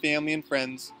by his family and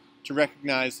friends to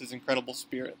recognize his incredible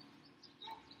spirit.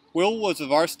 Will was a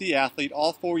varsity athlete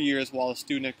all 4 years while a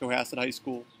student at Cohasset High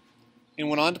School, and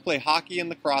went on to play hockey and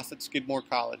lacrosse at Skidmore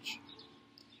College.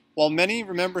 While many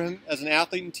remember him as an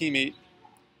athlete and teammate,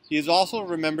 he is also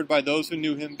remembered by those who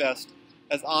knew him best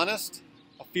as honest,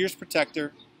 a fierce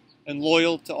protector, and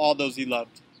loyal to all those he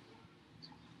loved.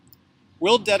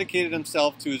 Will dedicated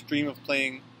himself to his dream of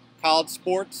playing college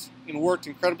sports and worked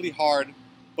incredibly hard,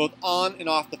 both on and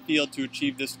off the field, to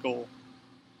achieve this goal.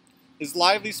 His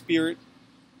lively spirit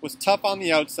was tough on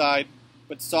the outside,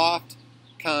 but soft,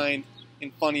 kind,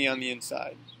 and funny on the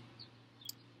inside.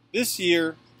 This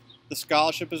year, the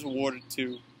scholarship is awarded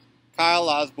to Kyle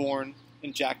Osborne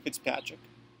and Jack Fitzpatrick.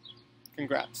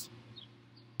 Congrats.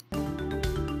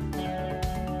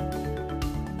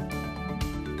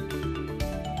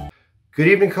 Good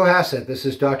evening, Cohasset. This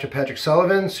is Dr. Patrick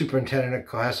Sullivan, Superintendent of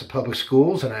Cohasset Public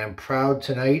Schools, and I am proud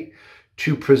tonight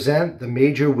to present the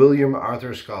Major William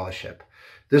Arthur Scholarship.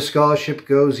 This scholarship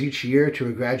goes each year to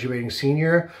a graduating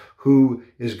senior who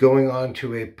is going on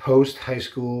to a post-high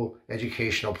school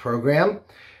educational program.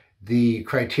 The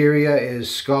criteria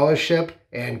is scholarship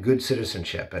and good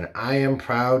citizenship, and I am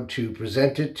proud to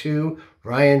present it to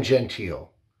Ryan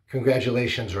Gentile.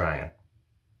 Congratulations, Ryan.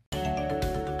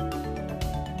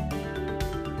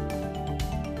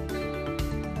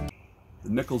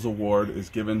 The Nichols Award is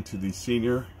given to the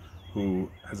senior who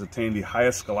has attained the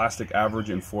highest scholastic average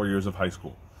in 4 years of high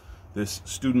school. This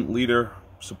student leader,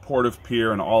 supportive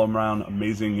peer, and all-around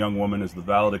amazing young woman is the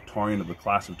valedictorian of the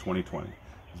class of 2020.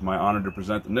 It's my honor to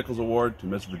present the Nichols Award to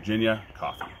Miss Virginia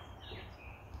Coffey.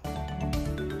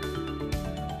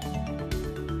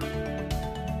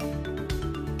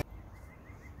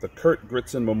 The Kurt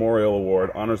Gritzen Memorial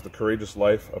Award honors the courageous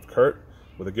life of Kurt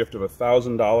with a gift of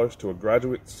 $1,000 to a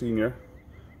graduate senior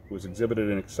who has exhibited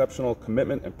an exceptional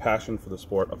commitment and passion for the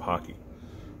sport of hockey.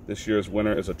 This year's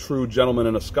winner is a true gentleman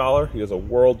and a scholar. He is a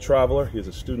world traveler. He is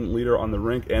a student leader on the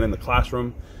rink and in the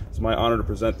classroom. It's my honor to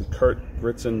present the Kurt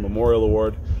Gritzen Memorial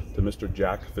Award to Mr.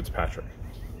 Jack Fitzpatrick.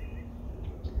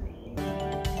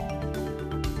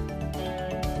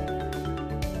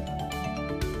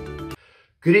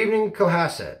 Good evening,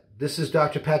 Cohasset. This is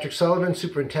Dr. Patrick Sullivan,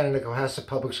 Superintendent of Cohasset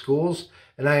Public Schools,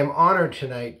 and I am honored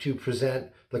tonight to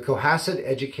present the Cohasset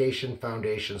Education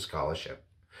Foundation Scholarship.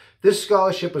 This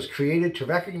scholarship was created to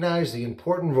recognize the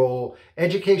important role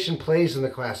education plays in the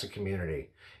Cohasset community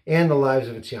and the lives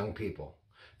of its young people.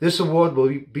 This award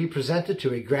will be presented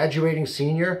to a graduating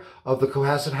senior of the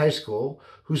Cohasset High School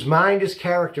whose mind is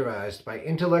characterized by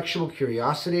intellectual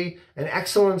curiosity and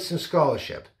excellence in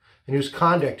scholarship, and whose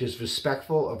conduct is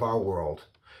respectful of our world.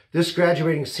 This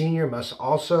graduating senior must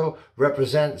also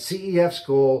represent CEF's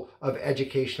goal of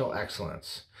educational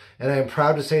excellence. And I am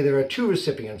proud to say there are two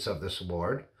recipients of this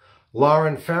award,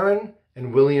 Lauren Ferrin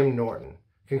and William Norton.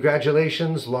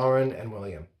 Congratulations, Lauren and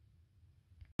William.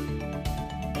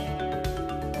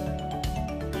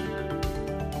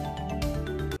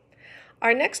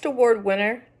 Our next award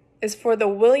winner is for the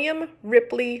William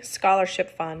Ripley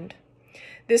Scholarship Fund.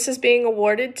 This is being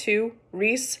awarded to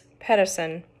Reese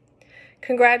Pedersen.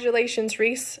 Congratulations,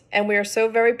 Reese, and we are so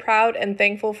very proud and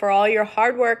thankful for all your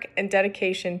hard work and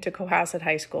dedication to Cohasset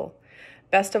High School.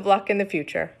 Best of luck in the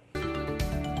future.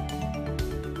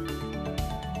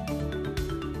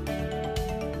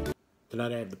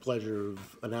 Tonight I have the pleasure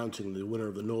of announcing the winner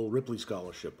of the Noel Ripley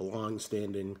Scholarship, a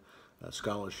long-standing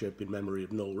scholarship in memory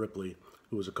of Noel Ripley,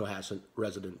 who was a Cohasset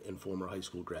resident and former high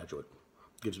school graduate.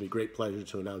 It gives me great pleasure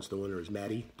to announce the winner is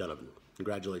Maddie Donovan.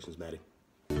 Congratulations, Maddie.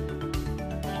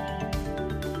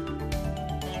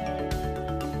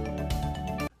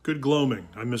 Good gloaming,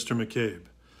 I'm Mr. McCabe.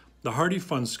 The Hardy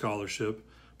Fund Scholarship,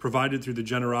 provided through the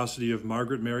generosity of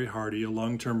Margaret Mary Hardy, a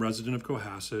long-term resident of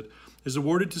Cohasset, is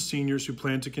awarded to seniors who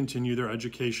plan to continue their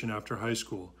education after high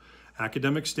school.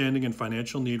 Academic standing and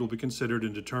financial need will be considered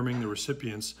in determining the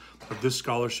recipients of this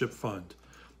scholarship fund.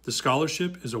 The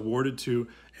scholarship is awarded to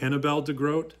Annabelle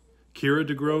DeGroat, Kira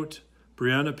DeGroat,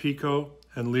 Brianna Pico,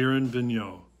 and Liren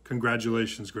Vigneault.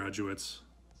 Congratulations, graduates.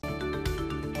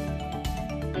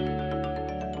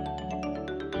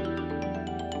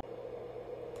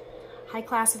 Hi,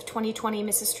 class of 2020,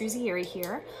 Mrs. Struzieri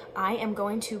here. I am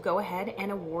going to go ahead and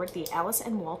award the Alice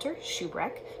and Walter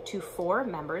Schubreck to 4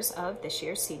 members of this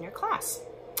year's senior class.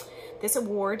 This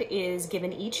award is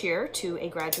given each year to a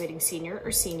graduating senior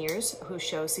or seniors who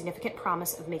show significant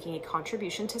promise of making a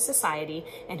contribution to society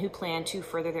and who plan to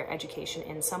further their education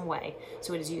in some way.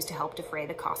 So it is used to help defray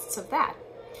the costs of that.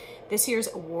 This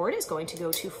year's award is going to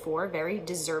go to 4 very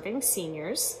deserving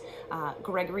seniors,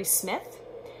 Gregory Smith,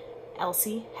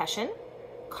 Elsie Hession,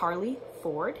 Carly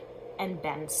Ford, and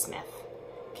Ben Smith.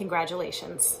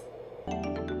 Congratulations.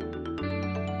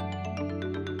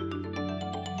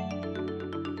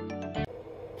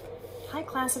 Hi,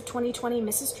 class of 2020,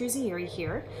 Mrs. Struzieri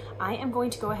here. I am going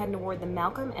to go ahead and award the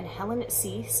Malcolm and Helen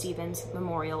C. Stevens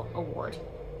Memorial Award.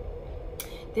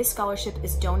 This scholarship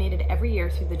is donated every year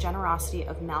through the generosity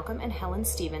of Malcolm and Helen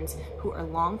Stevens, who are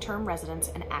long-term residents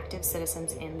and active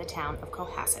citizens in the town of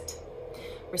Cohasset.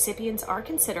 Recipients are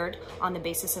considered on the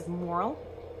basis of moral,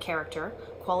 character,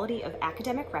 quality of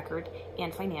academic record,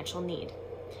 and financial need.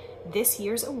 This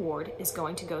year's award is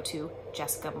going to go to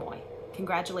Jessica Moy.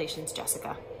 Congratulations,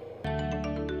 Jessica.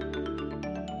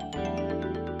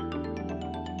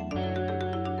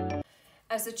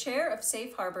 As the chair of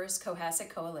Safe Harbors Cohasset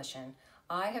Coalition,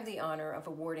 I have the honor of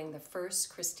awarding the first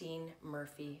Christine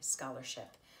Murphy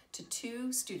Scholarship to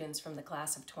 2 students from the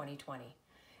class of 2020.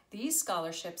 These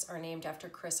scholarships are named after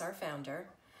Chris, our founder,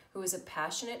 who is a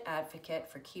passionate advocate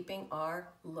for keeping our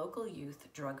local youth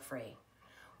drug-free.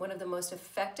 One of the most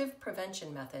effective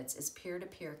prevention methods is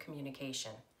peer-to-peer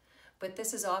communication, but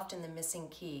this is often the missing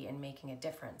key in making a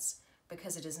difference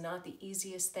because it is not the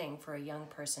easiest thing for a young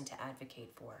person to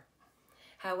advocate for.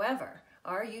 However,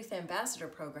 our Youth Ambassador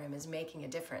program is making a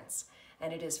difference,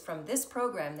 and it is from this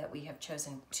program that we have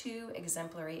chosen 2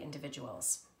 exemplary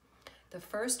individuals. The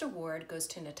first award goes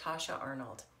to Natasha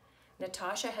Arnold.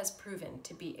 Natasha has proven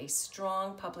to be a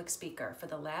strong public speaker for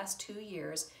the last 2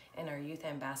 years in our Youth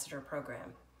Ambassador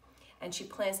program, and she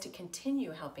plans to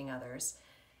continue helping others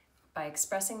by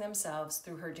expressing themselves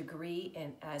through her degree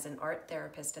as an art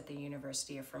therapist at the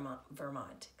University of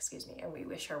Vermont, and we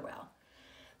wish her well.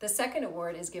 The second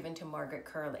award is given to Margaret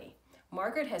Curley.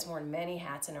 Margaret has worn many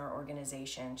hats in our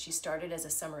organization. She started as a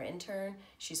summer intern,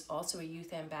 she's also a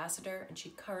youth ambassador, and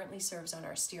she currently serves on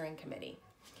our steering committee.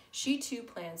 She too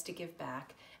plans to give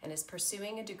back and is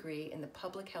pursuing a degree in the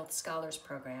Public Health Scholars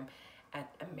Program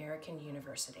at American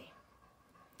University.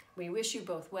 We wish you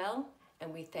both well,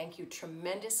 and we thank you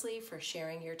tremendously for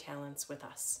sharing your talents with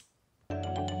us.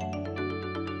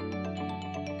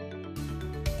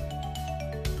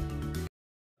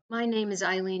 My name is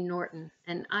Eileen Norton,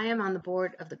 and I am on the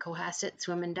board of the Cohasset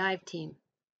Swim and Dive Team.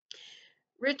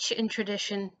 Rich in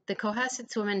tradition, the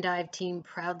Cohasset Swim and Dive Team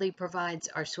proudly provides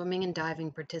our swimming and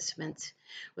diving participants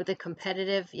with a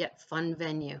competitive yet fun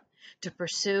venue to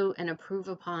pursue and improve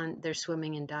upon their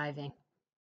swimming and diving.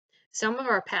 Some of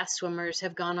our past swimmers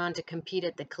have gone on to compete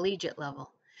at the collegiate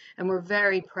level, and we're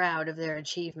very proud of their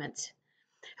achievements.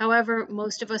 However,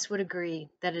 most of us would agree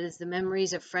that it is the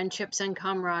memories of friendships and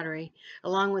camaraderie,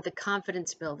 along with the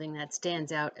confidence building, that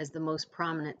stands out as the most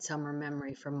prominent summer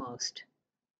memory for most.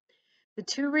 The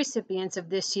 2 recipients of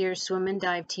this year's Swim and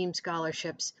Dive Team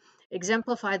scholarships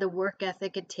exemplify the work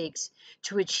ethic it takes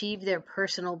to achieve their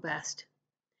personal best.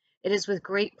 It is with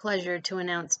great pleasure to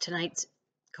announce tonight's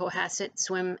Cohasset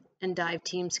Swim and Dive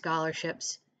Team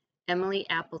scholarships, Emily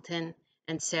Appleton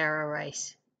and Sarah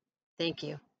Rice. Thank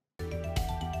you.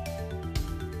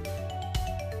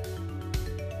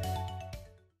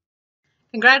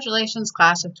 Congratulations,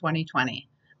 class of 2020.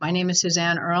 My name is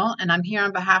Suzanne Earle, and I'm here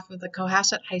on behalf of the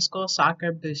Cohasset High School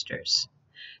Soccer Boosters.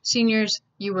 Seniors,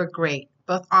 you were great,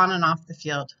 both on and off the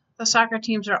field. The soccer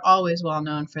teams are always well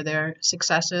known for their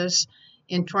successes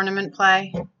in tournament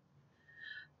play,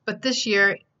 but this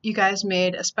year, you guys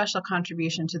made a special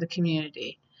contribution to the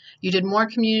community. You did more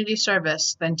community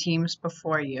service than teams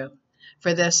before you.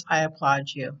 For this, I applaud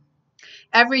you.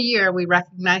 Every year, we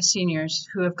recognize seniors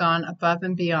who have gone above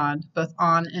and beyond, both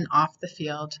on and off the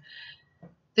field.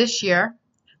 This year,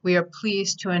 we are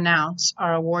pleased to announce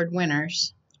our award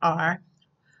winners are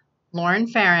Lauren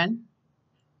Farron,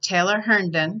 Taylor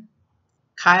Herndon,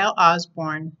 Kyle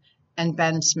Osborne, and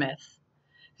Ben Smith.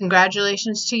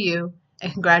 Congratulations to you,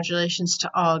 and congratulations to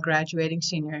all graduating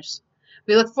seniors.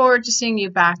 We look forward to seeing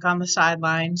you back on the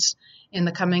sidelines in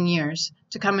the coming years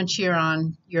to come and cheer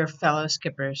on your fellow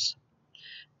skippers.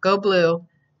 Go Blue,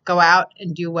 go out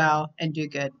and do well and do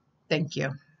good. Thank you.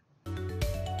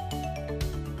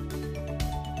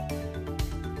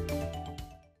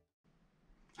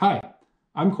 Hi,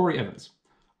 I'm Corey Evans.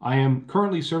 I am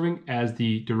currently serving as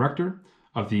the director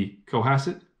of the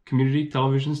Cohasset Community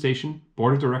Television Station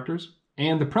Board of Directors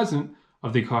and the president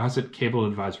of the Cohasset Cable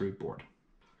Advisory Board.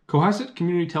 Cohasset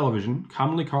Community Television,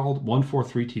 commonly called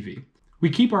 143 TV, we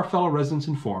keep our fellow residents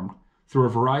informed through a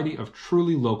variety of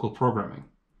truly local programming,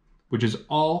 which is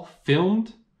all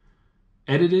filmed,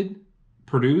 edited,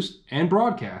 produced, and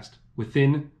broadcast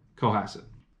within Cohasset.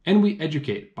 And we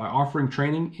educate by offering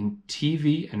training in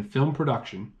TV and film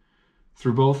production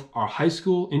through both our high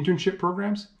school internship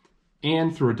programs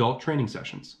and through adult training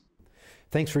sessions.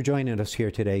 Thanks for joining us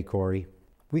here today, Corey.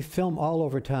 We film all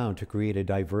over town to create a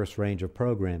diverse range of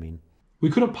programming. We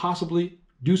couldn't possibly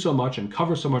do so much and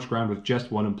cover so much ground with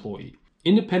just one employee.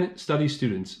 Independent study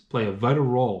students play a vital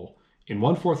role in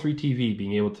 143 TV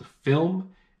being able to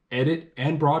film, edit,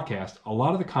 and broadcast a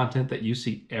lot of the content that you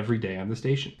see every day on the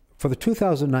station. For the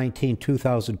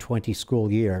 2019-2020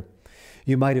 school year,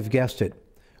 you might have guessed it,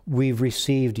 we've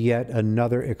received yet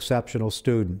another exceptional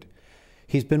student.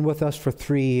 He's been with us for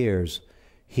 3 years.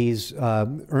 He's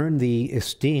earned the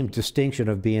esteemed distinction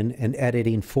of being an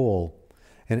editing fool.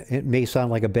 And it may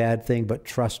sound like a bad thing, but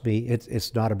trust me,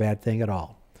 it's not a bad thing at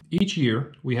all. Each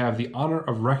year, we have the honor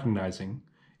of recognizing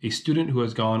a student who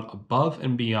has gone above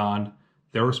and beyond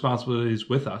their responsibilities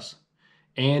with us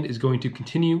and is going to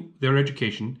continue their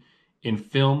education in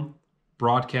film,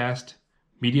 broadcast,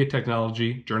 media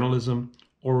technology, journalism,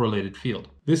 or related field.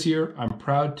 This year, I'm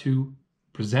proud to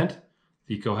present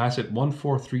the Cohasset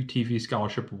 143 TV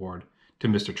Scholarship Award to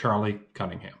Mr. Charlie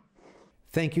Cunningham.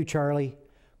 Thank you, Charlie.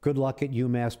 Good luck at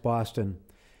UMass Boston.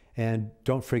 And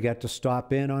don't forget to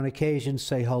stop in on occasion,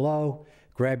 say hello,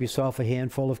 grab yourself a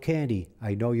handful of candy.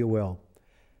 I know you will.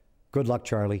 Good luck,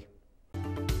 Charlie.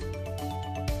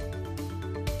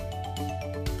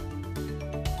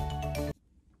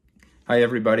 Hi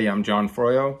everybody, I'm John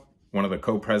Froyo, one of the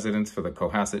co-presidents for the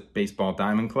Cohasset Baseball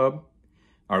Diamond Club.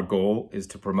 Our goal is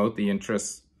to promote the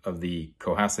interests of the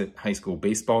Cohasset High School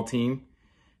baseball team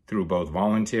through both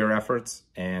volunteer efforts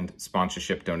and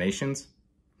sponsorship donations.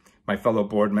 My fellow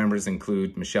board members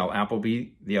include Michelle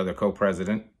Appleby, the other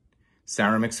co-president,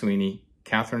 Sarah McSweeney,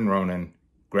 Catherine Ronan,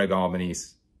 Greg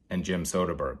Albanese, and Jim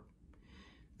Soderberg.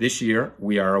 This year,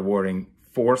 we are awarding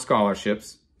 4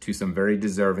 scholarships to some very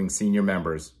deserving senior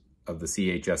members of the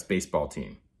CHS baseball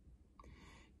team.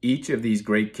 Each of these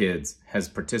great kids has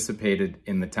participated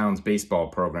in the town's baseball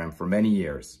program for many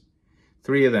years.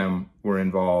 3 of them were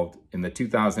involved in the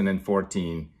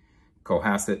 2014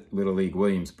 Cohasset Little League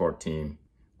Williamsport team,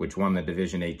 which won the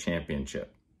Division VIII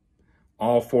championship.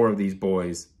 All 4 of these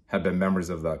boys have been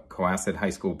members of the Cohasset High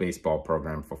School baseball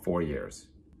program for 4 years.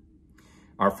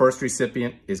 Our first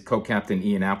recipient is co-captain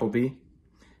Ian Appleby.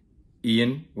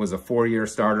 Ian was a 4-year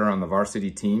starter on the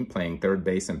varsity team playing third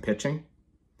base and pitching.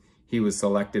 He was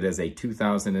selected as a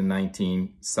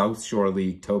 2019 South Shore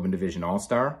League Tobin Division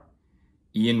All-Star.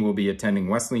 Ian will be attending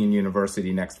Wesleyan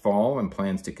University next fall and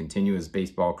plans to continue his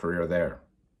baseball career there.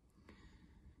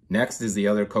 Next is the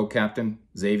other co-captain,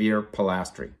 Xavier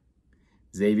Pilastri.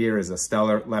 Xavier is a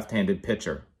stellar left-handed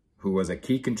pitcher who was a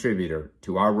key contributor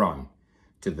to our run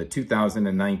to the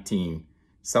 2019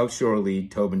 South Shore League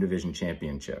Tobin Division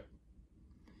Championship.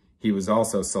 He was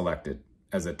also selected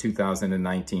as a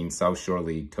 2019 South Shore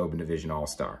League Tobin Division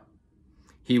All-Star.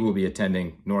 He will be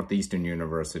attending Northeastern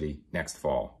University next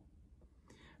fall.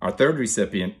 Our third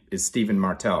recipient is Stephen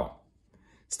Martell.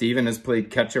 Stephen has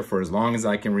played catcher for as long as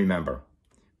I can remember,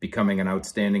 becoming an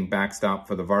outstanding backstop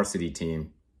for the varsity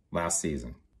team last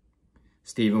season.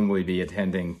 Stephen will be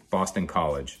attending Boston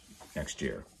College next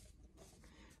year.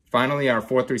 Finally, our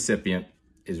fourth recipient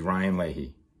is Ryan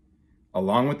Leahy.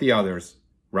 Along with the others,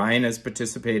 Ryan has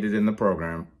participated in the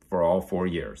program for all 4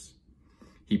 years.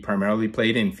 He primarily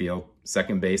played infield,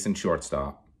 second base, and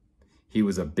shortstop. He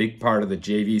was a big part of the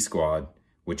JV squad,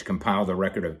 which compiled a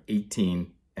record of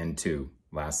 18-2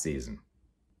 last season.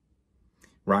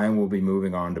 Ryan will be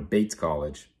moving on to Bates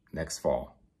College next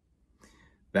fall.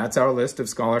 That's our list of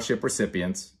scholarship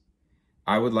recipients.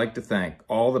 I would like to thank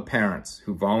all the parents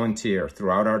who volunteer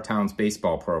throughout our town's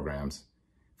baseball programs,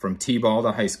 from T-ball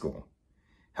to high school,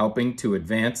 helping to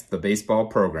advance the baseball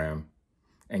program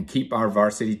and keep our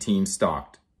varsity team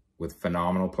stocked with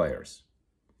phenomenal players.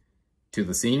 To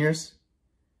the seniors,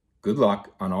 good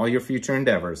luck on all your future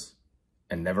endeavors,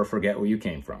 and never forget where you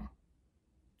came from.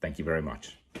 Thank you very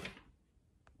much.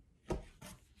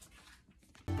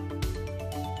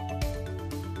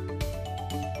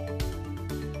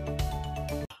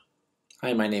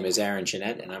 Hi, my name is Aaron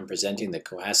Jeanette, and I'm presenting the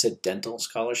Cohasset Dental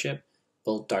Scholarship.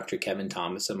 Both Dr. Kevin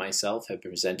Thomas and myself have been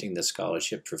presenting the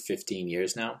scholarship for 15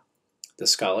 years now. The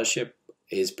scholarship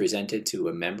is presented to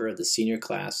a member of the senior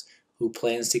class who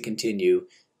plans to continue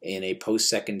in a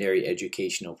post-secondary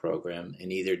educational program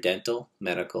in either dental,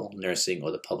 medical, nursing,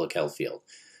 or the public health field.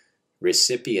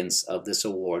 Recipients of this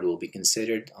award will be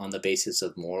considered on the basis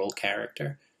of moral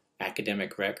character,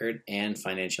 academic record, and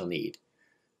financial need.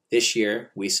 This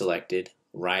year, we selected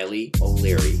Riley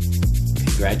O'Leary.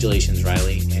 Congratulations,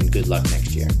 Riley, and good luck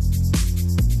next year.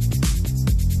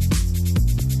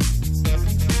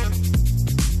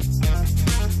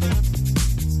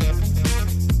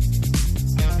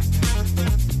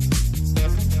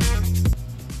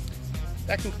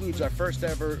 That concludes our first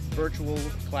ever virtual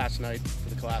class night for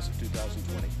the class of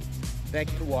 2020.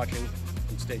 Thank you for watching,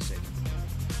 and stay safe.